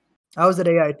time? I was at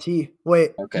AIT.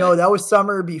 Wait, Okay. no, that was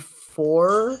summer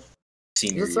before.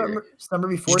 Senior Was it year. summer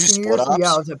before do senior year? split So yeah, I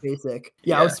ops? was at basic.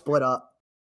 Yeah, I was Yeah. split up.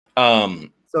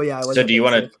 So yeah, I was do at you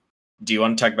want basic.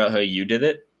 to talk about how you did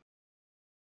it?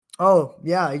 Oh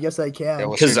yeah, I guess I Yeah, can.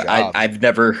 what's your Because job? I've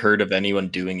never heard of anyone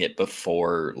doing it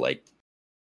before, like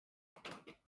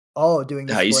Doing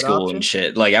the high split school option. and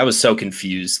shit. Like I was so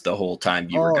confused the whole time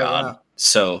you were gone. Yeah.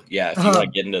 So yeah, if you want to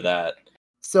get into that.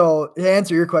 So to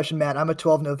answer your question, Matt, I'm a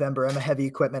 12 November. I'm a heavy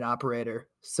equipment operator.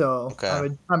 So Okay.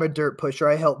 I'm a dirt pusher.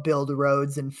 I help build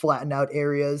roads and flatten out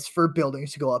areas for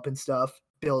buildings to go up and stuff,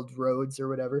 build roads or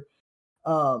whatever.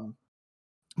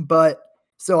 But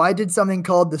so I did something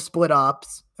called the split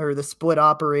ops or the split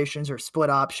operations or split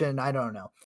option. I don't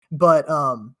know. But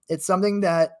it's something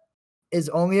that is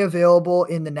only available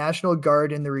in the National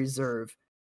Guard and the Reserve.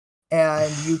 And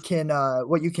you can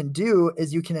what you can do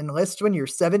is you can enlist when you're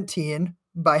 17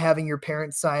 by having your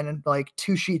parents sign like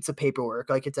 2 sheets of paperwork.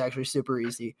 Like it's actually super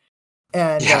easy.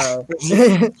 And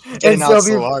Getting out's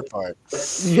the hard part.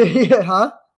 Yeah,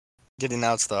 huh? Getting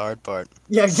out's the hard part.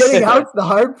 Yeah, getting out's the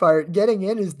hard part. Getting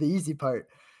in is the easy part.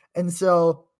 And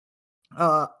so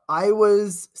I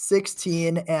was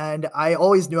 16 and I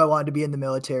always knew I wanted to be in the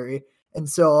military. And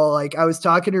so like I was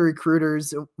talking to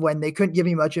recruiters when they couldn't give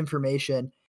me much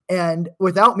information. And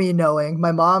without me knowing,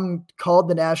 my mom called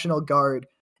the National Guard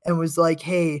and was like,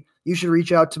 "Hey, you should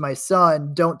reach out to my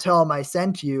son. Don't tell him I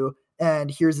sent you,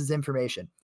 and here's his information."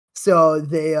 So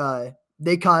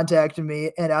they contacted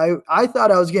me and I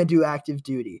thought I was going to do active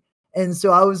duty. And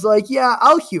so I was like, "Yeah,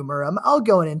 I'll humor him. I'll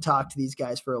go in and talk to these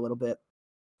guys for a little bit."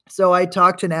 So I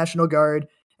talked to National Guard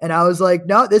and I was like,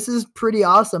 "No, this is pretty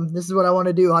awesome. This is what I want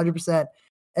to do 100%."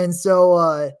 And so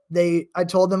I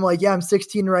told them like, "Yeah, I'm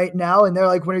 16 right now." And they're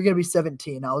like, "When are you going to be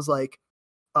 17?" I was like,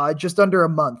 "Just under a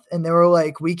month." And they were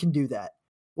like, "We can do that."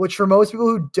 Which for most people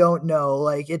who don't know,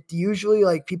 like it usually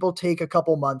like people take a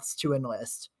couple months to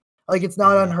enlist. Like it's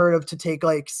not unheard of to take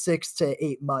like 6 to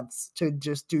 8 months to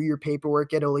just do your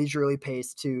paperwork at a leisurely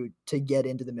pace to get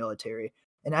into the military.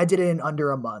 And I did it in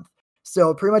under a month.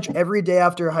 So pretty much every day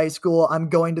after high school, I'm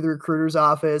going to the recruiter's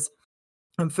office.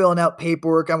 I'm filling out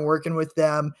paperwork. I'm working with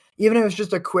them. Even if it's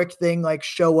just a quick thing, like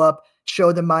show up,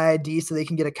 show them my ID so they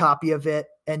can get a copy of it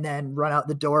and then run out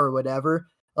the door or whatever.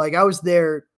 Like I was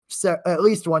there at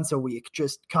least once a week,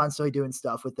 just constantly doing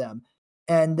stuff with them.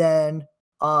 And then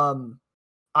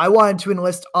I wanted to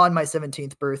enlist on my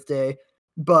 17th birthday,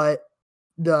 but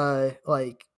the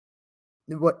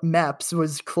what MEPS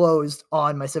was closed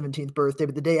on my 17th birthday,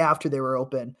 but the day after they were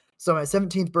open. So my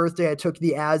 17th birthday, I took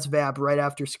the ASVAB right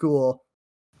after school,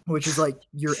 which is like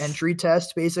your entry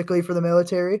test basically for the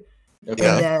military. Okay.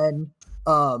 And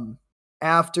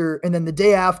then the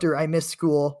day after I missed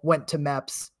school, went to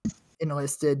MEPS,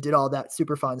 enlisted, did all that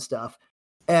super fun stuff.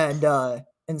 And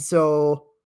so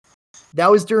that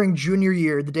was during junior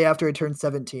year, the day after I turned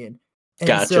 17. And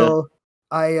Gotcha. so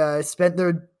I spent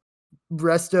the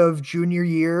rest of junior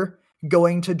year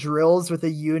going to drills with a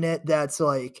unit that's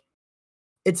like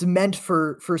it's meant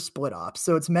for split ops.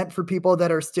 So it's meant for people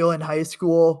that are still in high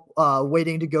school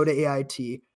waiting to go to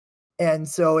AIT. And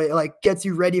so it like gets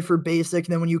you ready for basic.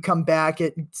 And then when you come back,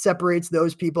 it separates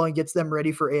those people and gets them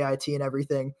ready for AIT and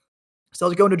everything. So I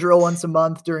was going to drill once a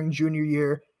month during junior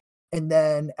year. And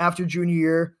then after junior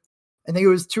year, I think it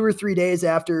was 2 or 3 days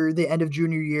after the end of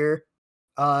junior year,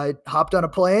 hopped on a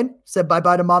plane, said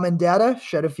bye-bye to mom and dada,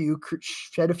 shed a few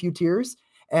tears,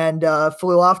 and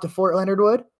flew off to Fort Leonard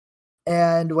Wood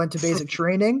and went to basic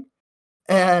training.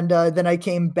 And then I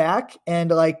came back and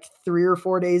like 3 or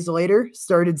 4 days later,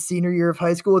 started senior year of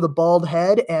high school with a bald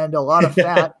head and a lot of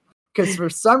fat. Because for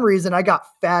some reason I got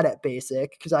fat at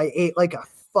basic because I ate like a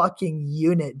fucking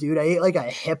unit, dude. I ate like a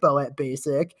hippo at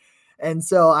basic. And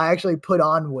so I actually put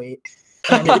on weight.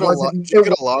 And You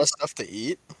get a lot of stuff to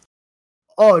eat.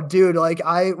 Oh, dude, like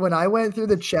when I went through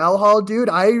the chow hall, dude,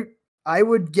 I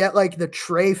would get like the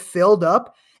tray filled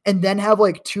up and then have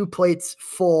like 2 plates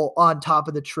full on top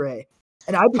of the tray.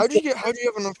 And How do you have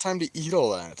enough time to eat all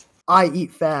that? I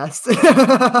eat fast.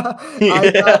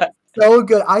 I got so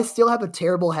good. I still have a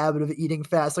terrible habit of eating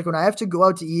fast. Like when I have to go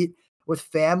out to eat with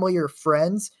family or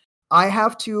friends, I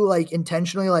have to like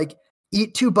intentionally like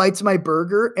eat 2 bites of my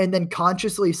burger and then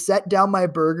consciously set down my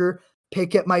burger,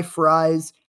 pick at my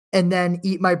fries, and then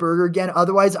eat my burger again.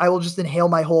 Otherwise, I will just inhale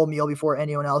my whole meal before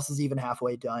anyone else is even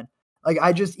halfway done. Like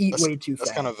I just eat way too fast.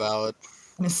 That's kind of valid.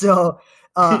 So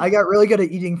I got really good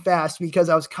at eating fast because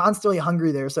I was constantly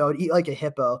hungry there. So I would eat like a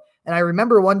hippo. And I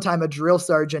remember one time a drill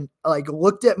sergeant like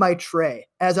looked at my tray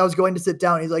as I was going to sit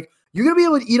down. He's like, "You gonna be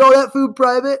able to eat all that food,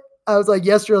 Private?" I was like,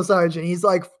 "Yes, drill sergeant." He's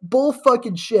like, "Bull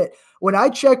fucking shit. When I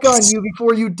check on you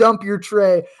before you dump your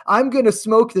tray, I'm gonna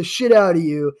smoke the shit out of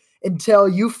you until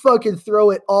you fucking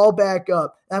throw it all back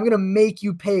up. I'm gonna make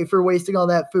you pay for wasting all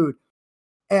that food."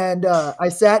 And I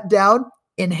sat down,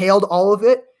 inhaled all of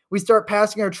it. We start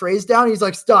passing our trays down. He's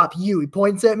like, "Stop, you." He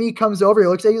points at me, comes over, he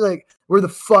looks at you like, "Where the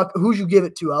fuck, who'd you give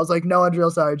it to?" I was like, "No, drill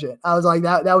sergeant." I was like,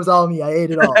 that was all me. I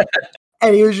ate it all.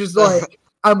 And he was just like,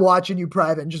 "I'm watching you,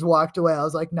 Private," and just walked away. I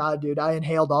was like, "Nah, dude, I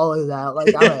inhaled all of that.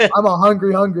 Like, I'm a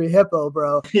hungry hippo,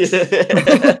 bro."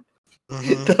 That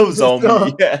was all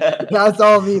me. That's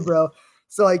all me, bro.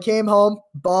 So I came home,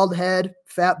 bald head,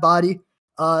 fat body.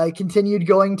 I continued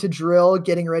going to drill,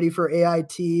 getting ready for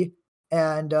AIT,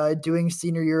 and doing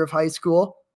senior year of high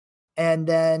school. And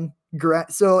then,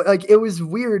 so like it was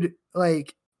weird,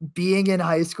 like being in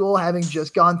high school, having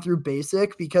just gone through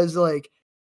basic, because like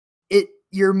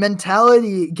your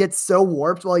mentality gets so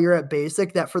warped while you're at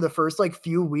basic that for the first like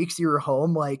few weeks you're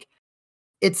home, like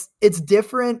it's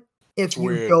different if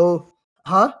you go,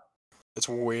 huh? It's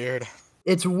weird.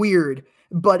 It's weird,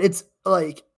 but it's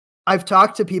like I've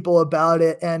talked to people about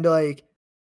it, and like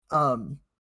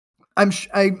I'm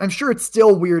sure it's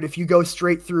still weird if you go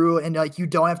straight through and like you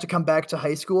don't have to come back to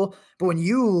high school. But when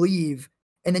you leave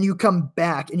and then you come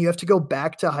back and you have to go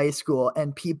back to high school,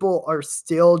 and people are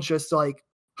still just like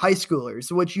high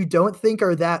schoolers, which you don't think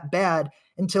are that bad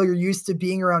until you're used to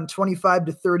being around 25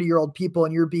 to 30-year-old people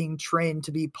and you're being trained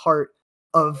to be part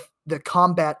of the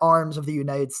combat arms of the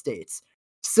United States.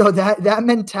 So that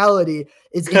mentality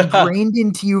is ingrained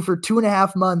into you for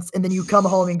 2.5 months, and then you come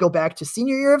home and go back to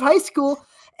senior year of high school,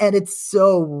 and it's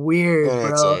so weird, bro.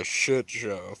 It's a shit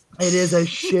show. It is a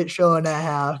shit show and a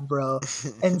half, bro.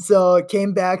 And so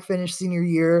came back, finished senior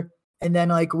year, and then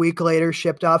like a week later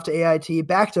shipped off to AIT,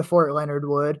 back to Fort Leonard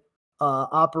Wood,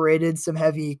 operated some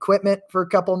heavy equipment for a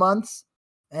couple months,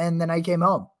 and then I came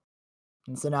home.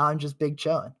 And so now I'm just big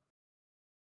chilling.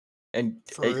 And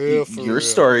For your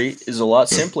story is a lot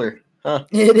simpler, huh?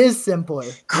 It is simpler.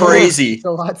 Crazy. It's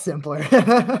a lot simpler.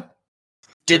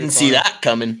 Didn't see that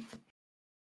coming.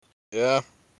 Yeah.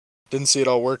 Didn't see it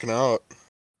all working out.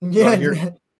 Yeah.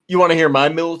 You want to hear my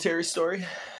military story?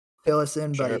 Fill us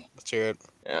in, buddy. Let's hear it.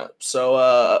 Yeah.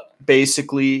 So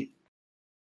basically,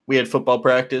 we had football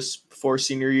practice before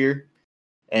senior year,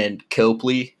 and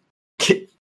Copley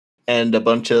and a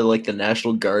bunch of like the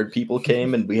National Guard people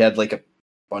came, and we had like a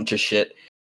bunch of shit.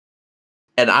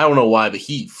 And I don't know why, but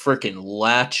he freaking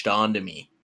latched onto me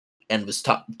and was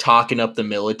talking up the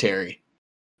military.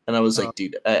 And I was like,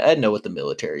 dude, I know what the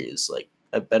military is. Like,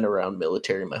 I've been around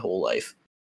military my whole life.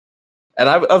 And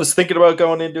I was thinking about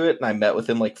going into it, and I met with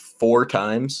him like 4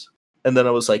 times. And then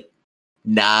I was like,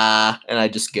 nah. And I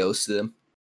just ghosted him.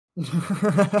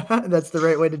 That's the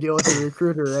right way to deal with a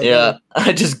recruiter, right? Yeah,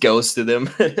 I just ghosted him.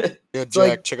 Yeah,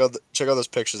 Jack, check out those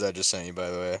pictures I just sent you, by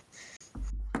the way.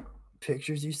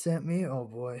 Pictures you sent me? Oh,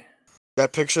 boy.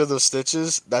 That picture of those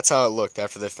stitches, that's how it looked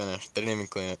after they finished. They didn't even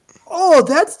clean it. Oh,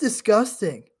 that's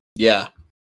disgusting. Yeah.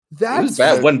 That's it was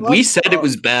bad. When we said it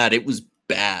was bad, it was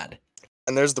bad.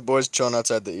 And there's the boys chilling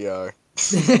outside the ER.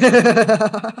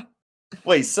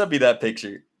 Wait, send me that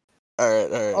picture. All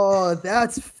right. Oh,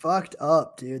 that's fucked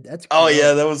up, dude. That's gross. Oh,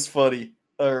 yeah, that was funny.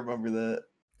 I remember that.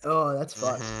 Oh, that's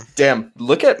fucked. Damn,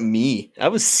 look at me. I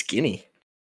was skinny.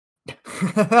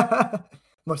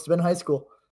 Must have been high school.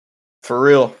 For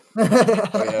real.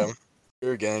 Oh, yeah. We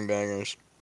were gangbangers.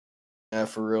 Yeah,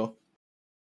 for real.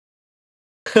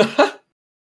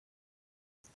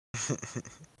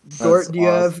 Gort, do you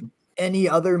have any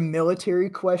other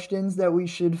military questions that we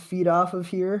should feed off of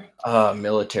here?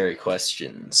 Military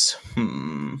questions.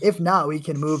 If not, we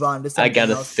can move on to something I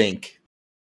gotta else. think.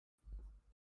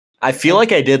 I feel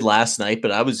like I did last night,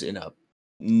 but I was in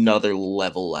another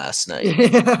level last night.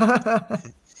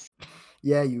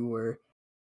 Yeah, you were.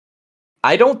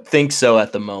 I don't think so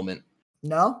at the moment.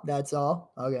 No, that's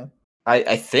all. Okay.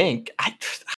 I think.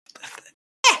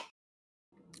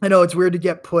 I know it's weird to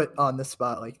get put on the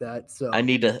spot like that. So I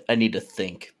need to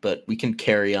think, but we can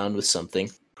carry on with something.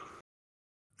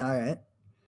 All right.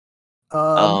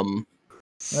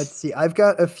 Let's see. I've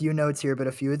got a few notes here, but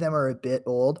a few of them are a bit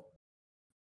old.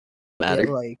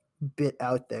 Bit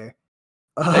out there.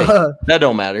 Hey, that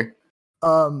don't matter.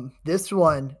 This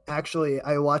one, actually,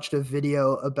 I watched a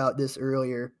video about this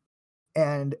earlier,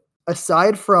 and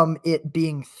aside from it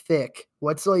being thick,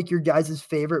 what's like your guys'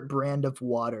 favorite brand of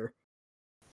water?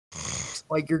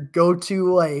 Like your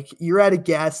go-to, like you're at a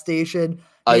gas station,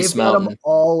 Ice Mountain, them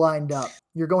all lined up.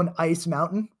 You're going Ice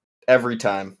Mountain every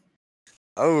time.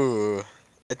 Oh,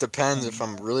 It depends if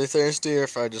I'm really thirsty or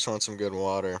if I just want some good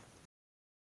water.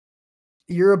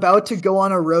 You're about to go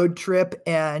on a road trip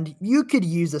and you could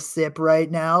use a sip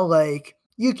right now. Like,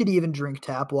 you could even drink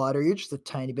tap water. You're just a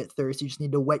tiny bit thirsty. You just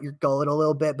need to wet your gullet a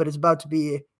little bit, but it's about to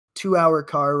be a 2-hour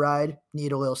car ride.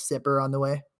 Need a little sipper on the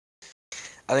way.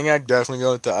 I think I'd definitely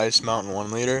go with the Ice Mountain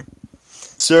 1 liter.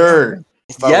 Sir.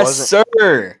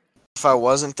 Sir. If I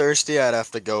wasn't thirsty, I'd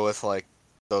have to go with like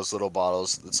those little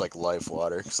bottles that's like Life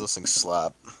Water, because those things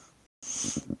slap.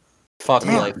 Fuck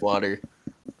Damn. Life Water.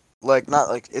 Like, not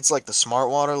like, it's like the Smart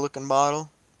Water looking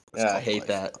bottle. It's Yeah, I called hate Life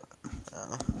that.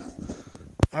 Water.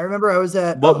 I remember I was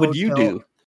at What a would you hotel. do?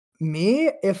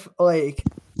 Me, if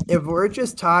we're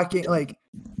just talking, like,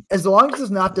 as long as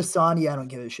it's not Dasani, I don't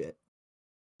give a shit.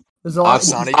 As long as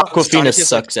Dasani- Aquafina tastes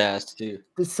sucks ass too.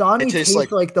 Dasani It tastes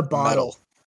tastes like the metal. bottle.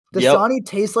 Yep. Dasani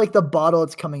tastes like the bottle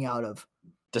it's coming out of.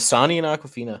 Dasani and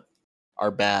Aquafina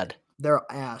are bad. They're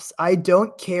ass. I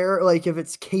don't care, like, if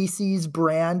it's Casey's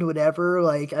brand, whatever.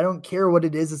 Like, I don't care what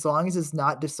it is, as long as it's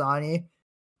not Dasani.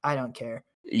 I don't care.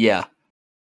 Yeah.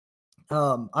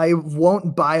 I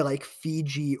won't buy like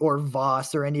Fiji or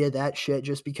Voss or any of that shit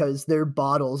just because their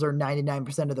bottles are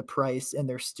 99% of the price and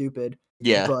they're stupid.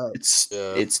 Yeah. But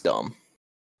It's dumb.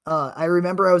 I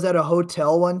remember I was at a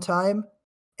hotel one time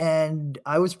and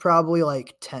I was probably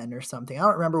like 10 or something. I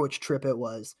don't remember which trip it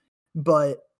was,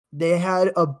 but they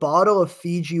had a bottle of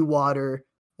Fiji water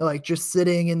like just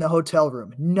sitting in the hotel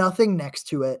room. Nothing next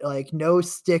to it, like no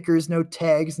stickers, no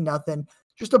tags, nothing.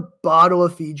 Just a bottle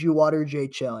of Fiji water, Jay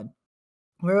chilling.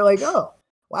 We were like, oh,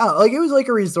 wow. Like, it was like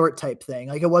a resort type thing.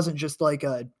 Like, it wasn't just like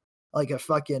a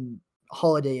fucking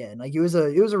Holiday Inn. Like, it was a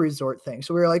resort thing.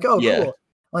 So we were like, oh, Yeah. cool.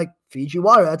 Like, Fiji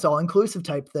water, that's all inclusive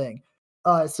type thing.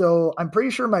 So I'm pretty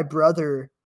sure my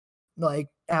brother like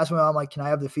asked my mom, like, can I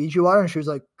have the Fiji water? And she was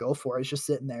like, go for it. It's just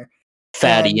sitting there.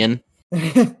 Fatty in.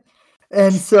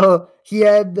 And so he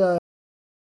had the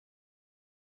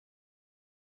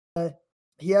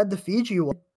Fiji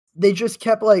water. They just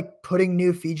kept like putting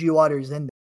new Fiji waters in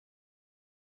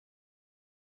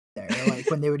there,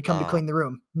 like when they would come to clean the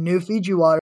room. New Fiji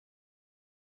water.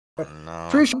 No.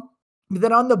 Pretty sure, but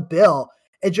then on the bill,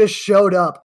 it just showed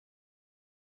up.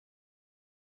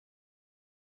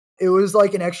 It was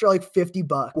like an extra like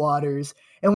 $50 waters.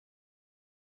 And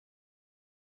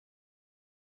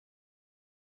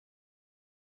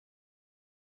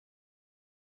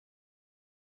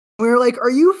we were like,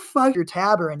 are you fucking your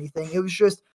tab or anything? It was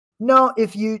just, no,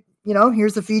 if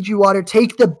here's the Fiji water,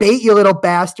 take the bait, you little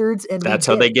bastards. And That's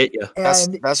how they get you.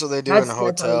 And That's what they do in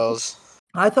hotels.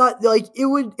 I thought like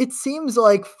it seems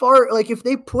like if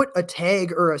they put a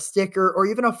tag or a sticker or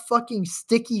even a fucking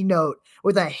sticky note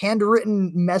with a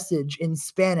handwritten message in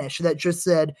Spanish that just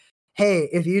said, hey,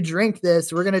 if you drink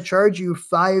this, we're going to charge you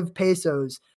 5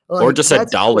 pesos. Like, Or just a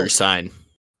dollar cool. sign.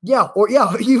 Yeah,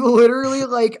 you literally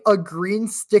like a green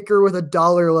sticker with a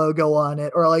dollar logo on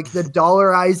it, or like the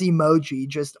dollar eyes emoji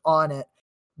just on it.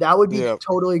 That would be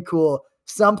totally cool.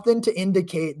 Something to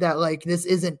indicate that like this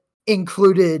isn't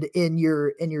included in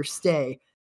your stay.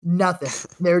 Nothing.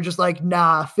 They're just like,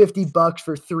 nah, $50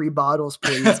 for 3 bottles,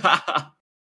 please.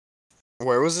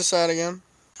 Where was this at again?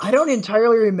 I don't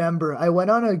entirely remember. I went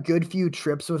on a good few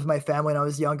trips with my family when I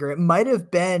was younger. It might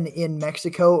have been in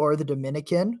Mexico or the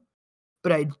Dominican,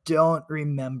 but I don't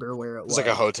remember where it was. It's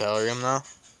like a hotel room though?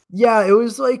 Yeah, it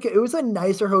was a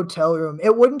nicer hotel room.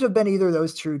 It wouldn't have been either of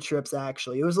those 2 trips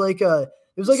actually. It was like a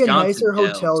nicer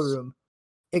hotel room.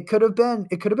 It could have been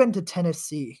to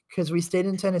Tennessee because we stayed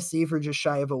in Tennessee for just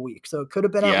shy of a week. So it could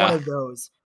have been at one of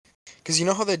those. Because you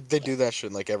know how they do that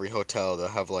shit in like every hotel? They'll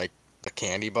have like the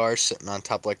candy bar sitting on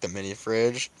top of like the mini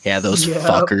fridge. Yeah, those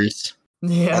fuckers.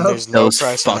 Yeah. And there's no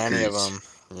price on any of them,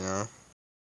 you know?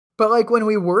 But like when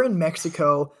we were in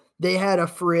Mexico, they had a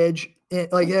fridge,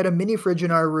 like they had a mini fridge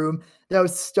in our room that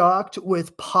was stocked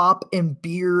with pop and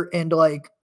beer and like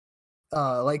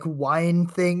wine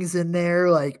things in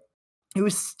there. Like it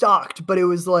was stocked, but it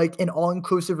was like an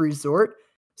all-inclusive resort.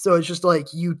 So it's just like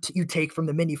you take from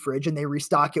the mini fridge and they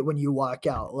restock it when you walk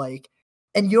out. Like,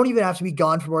 and you don't even have to be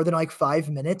gone for more than like 5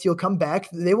 minutes. You'll come back.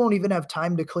 They won't even have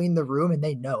time to clean the room and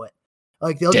they know it.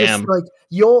 Like they'll just like,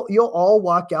 you'll all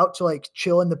walk out to like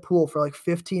chill in the pool for like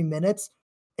 15 minutes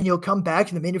and you'll come back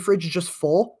and the mini fridge is just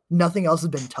full. Nothing else has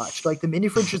been touched. Like the mini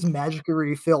fridge just magically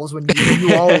refills when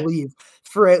you all leave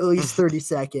for at least 30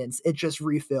 seconds. It just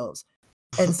refills.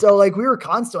 And so like we were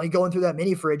constantly going through that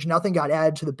mini fridge. Nothing got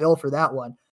added to the bill for that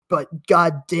one. But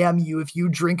god damn you, if you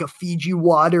drink a Fiji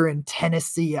water in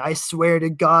Tennessee, I swear to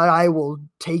God, I will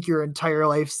take your entire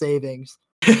life savings.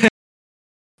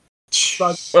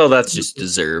 Well, that's just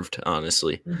deserved,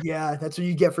 honestly. Yeah, that's what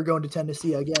you get for going to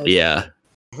Tennessee, I guess. Yeah.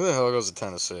 Who the hell goes to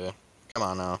Tennessee? Come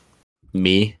on now.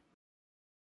 Me.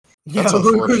 Yeah, That's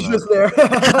Luke was unfortunate. just there.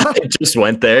 I just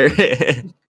went there.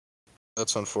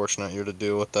 That's unfortunate. You're to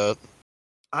deal with that.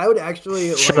 I would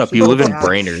actually Shut like up. to You go live in back.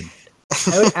 Brainerd.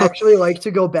 I would actually like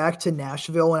to go back to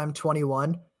Nashville when I'm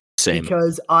 21 Same.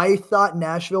 because I thought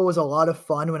Nashville was a lot of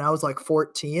fun when I was like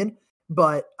 14,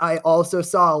 but I also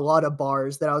saw a lot of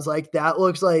bars that I was like, that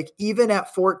looks like even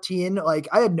at 14, like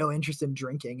I had no interest in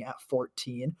drinking at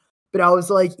 14, but I was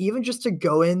like, even just to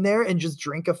go in there and just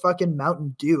drink a fucking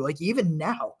Mountain Dew, like even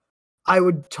now, I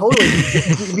would totally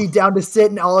be down to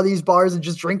sit in all of these bars and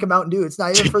just drink a Mountain Dew. It's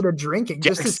not even for the drinking,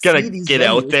 just to Jack's gonna see these get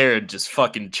out venues. there and just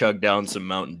fucking chug down some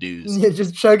Mountain Dews. Yeah,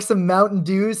 just chug some Mountain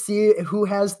Dew, see who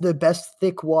has the best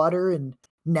thick water in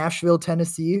Nashville,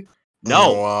 Tennessee.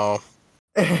 No, Wow.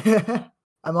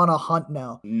 I'm on a hunt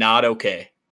now. not okay.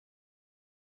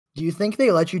 Do you think they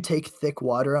let you take thick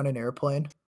water on an airplane?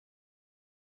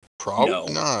 Probably No.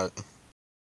 not.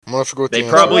 I'm gonna have to go with They the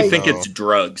probably answer think no. it's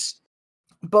drugs.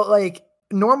 But like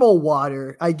normal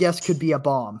water, I guess could be a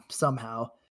bomb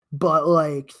somehow. But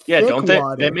like Yeah, thick don't they?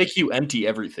 water, They make you empty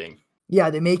everything.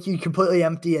 yeah, they make you completely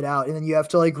empty it out, and then you have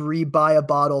to like rebuy a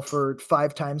bottle for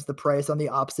 5 times the price on the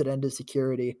opposite end of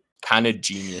security. Kind of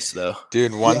genius though.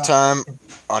 Dude, one Yeah. time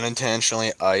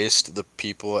unintentionally iced the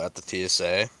people at the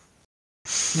TSA.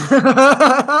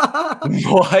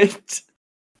 What?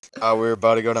 We were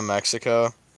about to go to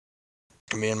Mexico.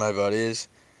 Me and my buddies.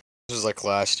 This was like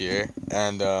last year,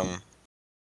 and that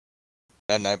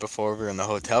night before we were in the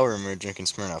hotel room, we were drinking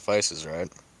Smirnoff Ices, right?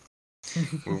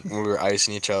 we were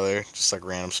icing each other, just like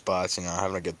random spots, you know,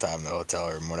 having a good time in the hotel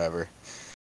room, whatever.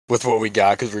 With what we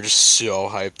got, because we're just so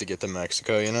hyped to get to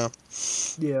Mexico, you know.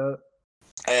 Yeah.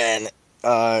 And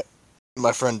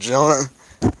my friend Jonah,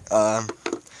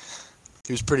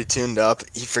 he was pretty tuned up.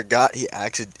 He forgot he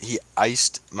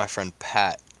iced my friend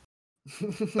Pat.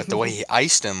 But the way he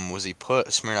iced him was he put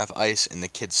Smirnoff Ice in the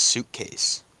kid's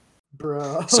suitcase.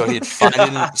 Bro. So he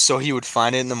would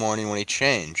find it in the morning when he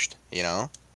changed, you know?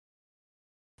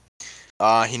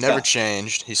 He never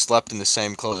changed. He slept in the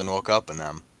same clothes and woke up in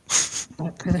them.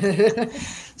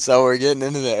 So we're getting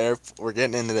into the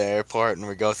airport and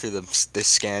we go through they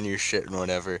scan your shit and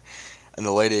whatever. And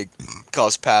the lady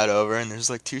calls Pat over and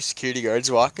there's like 2 security guards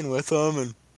walking with him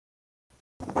and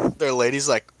their lady's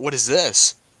like, "What is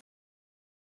this?"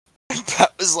 And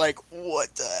Pat was like,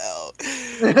 "What the hell?"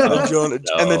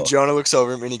 And then Jonah looks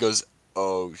over him and he goes,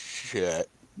 "Oh shit."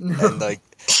 And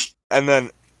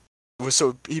then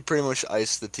so he pretty much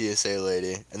iced the TSA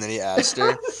lady and then he asked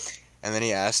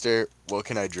her, "Well,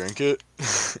 can I drink it?"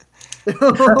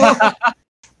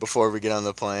 Before we get on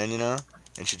the plane, you know?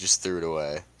 And she just threw it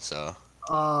away. So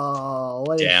Oh,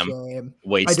 what a Damn. shame. I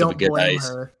Waste of a don't good blame ice.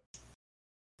 her.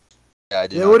 yeah,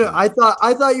 I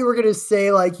thought you were gonna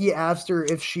say like he asked her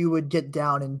if she would get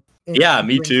down and Yeah,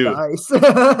 me drink too. the ice.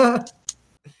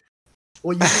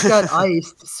 Well, you just got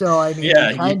iced, so I mean,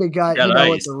 Yeah, you kind of got got you know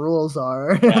what iced. the rules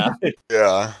are. Yeah.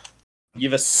 Yeah. You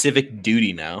have a civic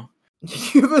duty now.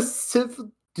 You have a civic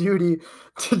duty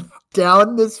to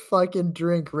down this fucking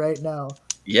drink right now.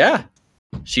 Yeah,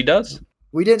 she does.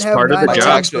 We didn't It's have part of the 9/11 job.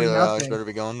 Taxpayer for dollars nothing. better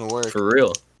be going to work. For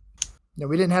real. No,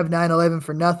 we didn't have 9/11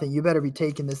 for nothing. You better be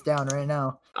taking this down right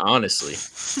now. Honestly.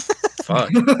 Fuck.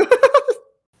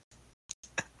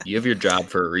 You have your job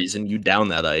for a reason. You down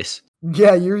that ice.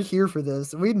 Yeah, you're here for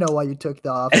this. We know why you took the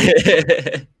offer.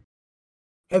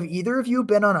 Have either of you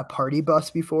been on a party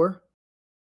bus before?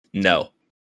 No.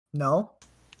 No?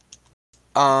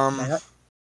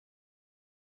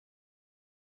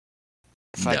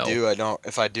 If No. I do, I don't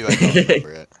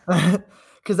remember it.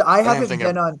 Because I I'm haven't thinking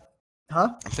been on. Huh?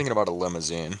 I'm thinking about a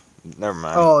limousine. Never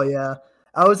mind. Oh yeah,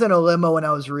 I was in a limo when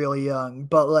I was really young,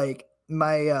 but like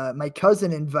my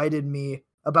cousin invited me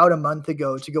about a month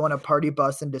ago to go on a party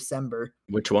bus in December.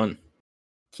 Which one?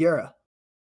 Kiara.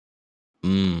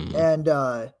 Mm.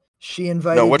 And she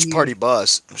invited No, which me. party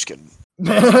bus? I'm just kidding.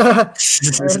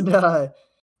 And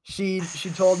she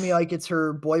told me like it's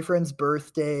her boyfriend's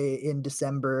birthday in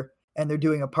December and they're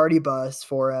doing a party bus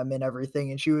for him and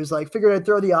everything. And she was like, figured I'd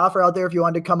throw the offer out there if you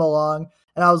wanted to come along.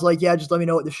 And I was like, yeah, just let me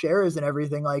know what the share is and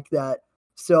everything like that.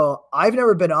 So I've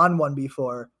never been on one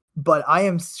before, but I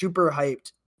am super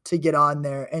hyped to get on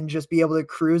there and just be able to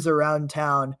cruise around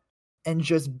town and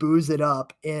just booze it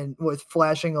up with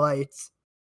flashing lights.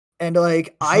 And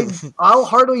like I'll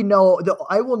hardly know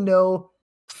I will know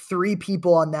 3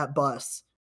 people on that bus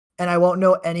and I won't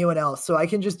know anyone else. So I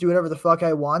can just do whatever the fuck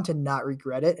I want and not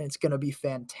regret it. And it's going to be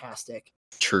fantastic.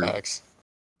 True. Facts.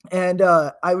 And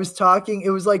I was talking, it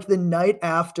was like the night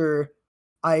after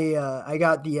I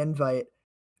got the invite.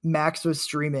 Max was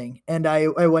streaming, and I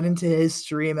went into his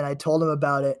stream and I told him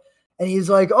about it. And he's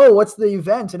like, "Oh, what's the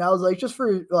event?" And I was like, "Just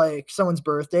for like someone's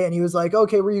birthday." And he was like,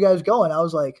 "Okay, where you guys going?" I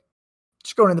was like,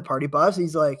 "Just going in the party bus."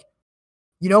 He's like,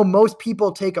 most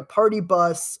people take a party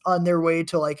bus on their way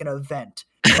to like an event,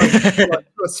 like to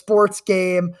a sports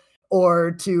game or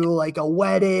to like a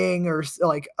wedding or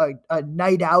like a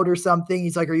night out or something.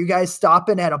 He's like, "Are you guys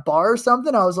stopping at a bar or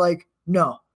something?" I was like,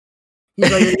 "No."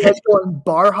 He's like, "Are you guys going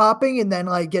bar hopping and then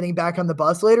like getting back on the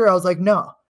bus later?" I was like,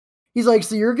 "No." He's like,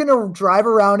 "So you're going to drive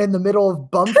around in the middle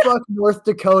of bumfuck North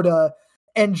Dakota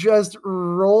and just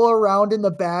roll around in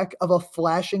the back of a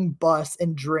flashing bus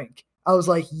and drink?" I was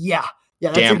like, yeah,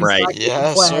 that's Damn exactly right. the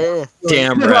Yeah, plan. sir.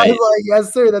 Damn I right. was like,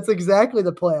 yes, sir. That's exactly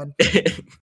the plan.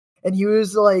 And he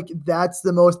was like, "That's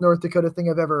the most North Dakota thing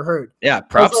I've ever heard." Yeah,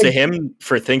 props like, to him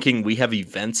for thinking we have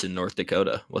events in North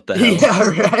Dakota. What the hell?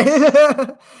 Yeah, right.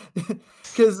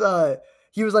 Because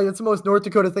he was like, "That's the most North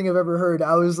Dakota thing I've ever heard."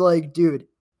 I was like, "Dude,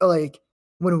 like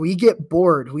when we get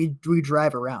bored, we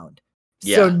drive around."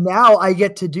 So Yeah. now I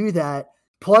get to do that.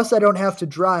 Plus, I don't have to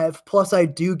drive. Plus, I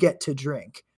do get to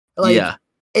drink. Like, Yeah.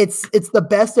 it's the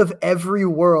best of every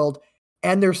world,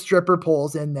 and there's stripper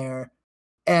poles in there,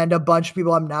 and a bunch of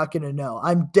people I'm not gonna know.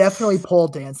 I'm definitely pole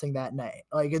dancing that night.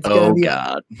 Like, it's gonna Oh be,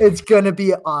 God. it's gonna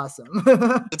be awesome.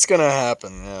 It's gonna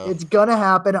happen. Yeah. It's gonna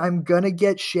happen. I'm gonna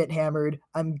get shit hammered.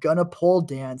 I'm gonna pole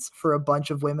dance for a bunch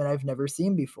of women I've never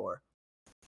seen before.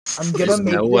 I'm gonna There's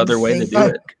make no them other way to think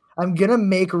do it. I'm gonna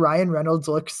make Ryan Reynolds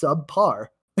look subpar.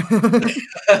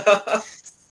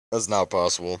 That's not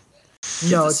possible.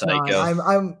 No, the it's not.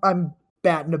 psycho. I'm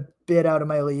batting a bit out of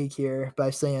my league here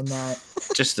by saying that.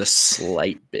 Just a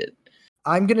slight bit.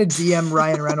 I'm gonna DM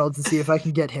Ryan Reynolds and see if I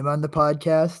can get him on the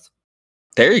podcast.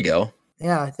 There you go.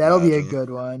 Yeah, that'll be a Imagine. good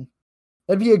one.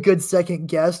 That'd be a good second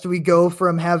guest. We go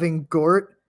from having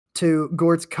Gort to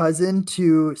Gort's cousin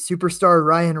to superstar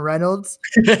Ryan Reynolds.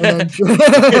 And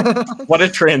then What a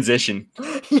transition.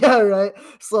 yeah, right.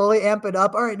 Slowly amp it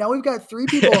up. All right, now we've got 3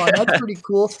 people on. That's pretty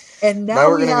cool. And now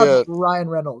we're we gonna have get- Ryan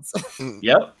Reynolds.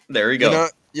 Yep. There we go.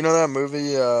 You know that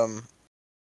movie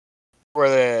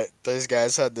where these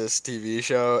guys had this TV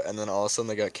show and then all of a sudden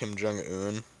they got Kim Jong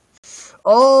Un.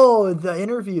 Oh, the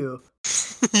interview.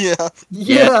 Yeah.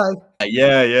 Yeah.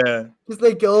 Yeah. Because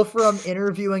they go from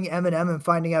interviewing Eminem and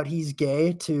finding out he's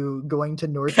gay to going to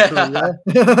North Korea.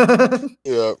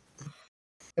 Yeah.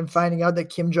 And finding out that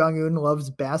Kim Jong-un loves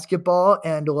basketball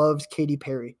and loves Katy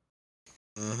Perry.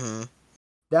 Mm-hmm.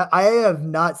 That I have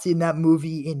not seen that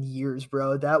movie in years,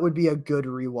 bro. That would be a good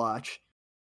rewatch.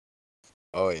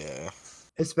 Oh yeah.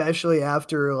 Especially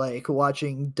after like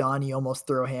watching Donnie almost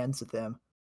throw hands with him.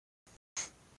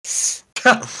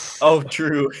 Oh,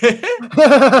 true.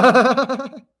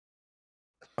 I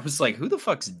was like, who the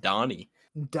fuck's Donnie?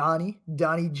 Donnie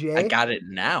J. I got it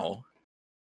now.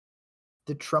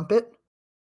 The trumpet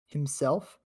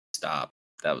himself. Stop.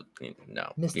 That was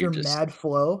no. Mr. Mad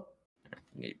Flow.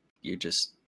 You're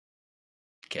just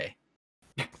okay.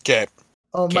 Okay.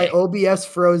 Oh, my OBS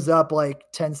froze up like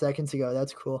 10 seconds ago.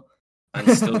 That's cool. I'm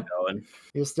still going.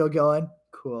 You're still going?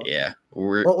 Cool. Yeah.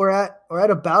 We're at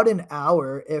about an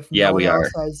hour. If no one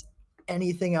else has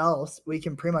anything else, we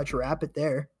can pretty much wrap it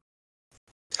there.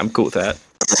 I'm cool with that.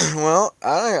 Well,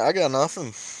 I got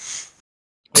nothing.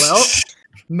 Well,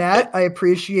 Matt, I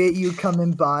appreciate you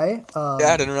coming by.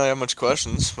 Yeah, I didn't really have much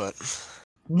questions, but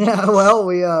yeah, well,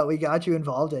 we got you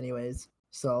involved anyways.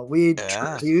 So we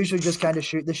usually just kind of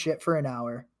shoot the shit for an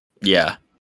hour. Yeah.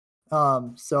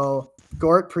 So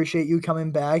Gort, appreciate you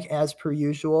coming back as per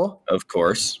usual. Of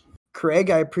course. Craig,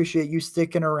 I appreciate you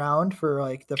sticking around for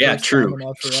like the first true. time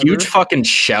in forever. Huge fucking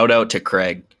shout out to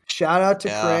Craig. Shout out to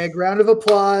Craig. Round of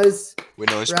applause. We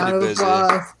know he's pretty busy.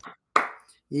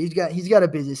 He's got a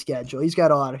busy schedule. He's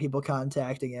got a lot of people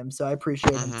contacting him, so I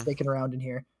appreciate him sticking around in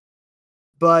here.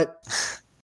 But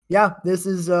yeah, this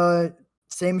is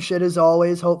same shit as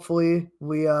always. Hopefully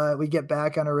we get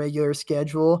back on a regular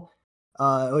schedule,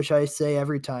 which I say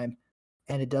every time,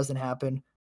 and it doesn't happen.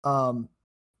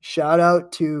 Shout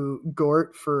out to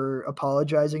Gort for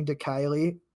apologizing to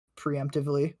Kylie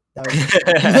preemptively. That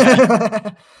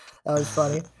was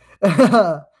funny.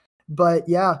 But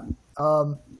yeah,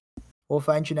 we'll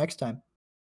find you next time.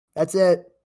 That's it.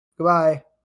 Goodbye.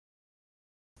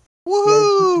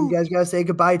 Woo! You guys gotta say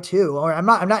goodbye too. Or I'm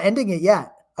not ending it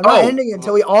yet. I'm not ending it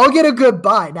until we all get a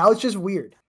goodbye. Now it's just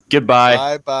weird.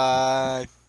 Goodbye. Bye.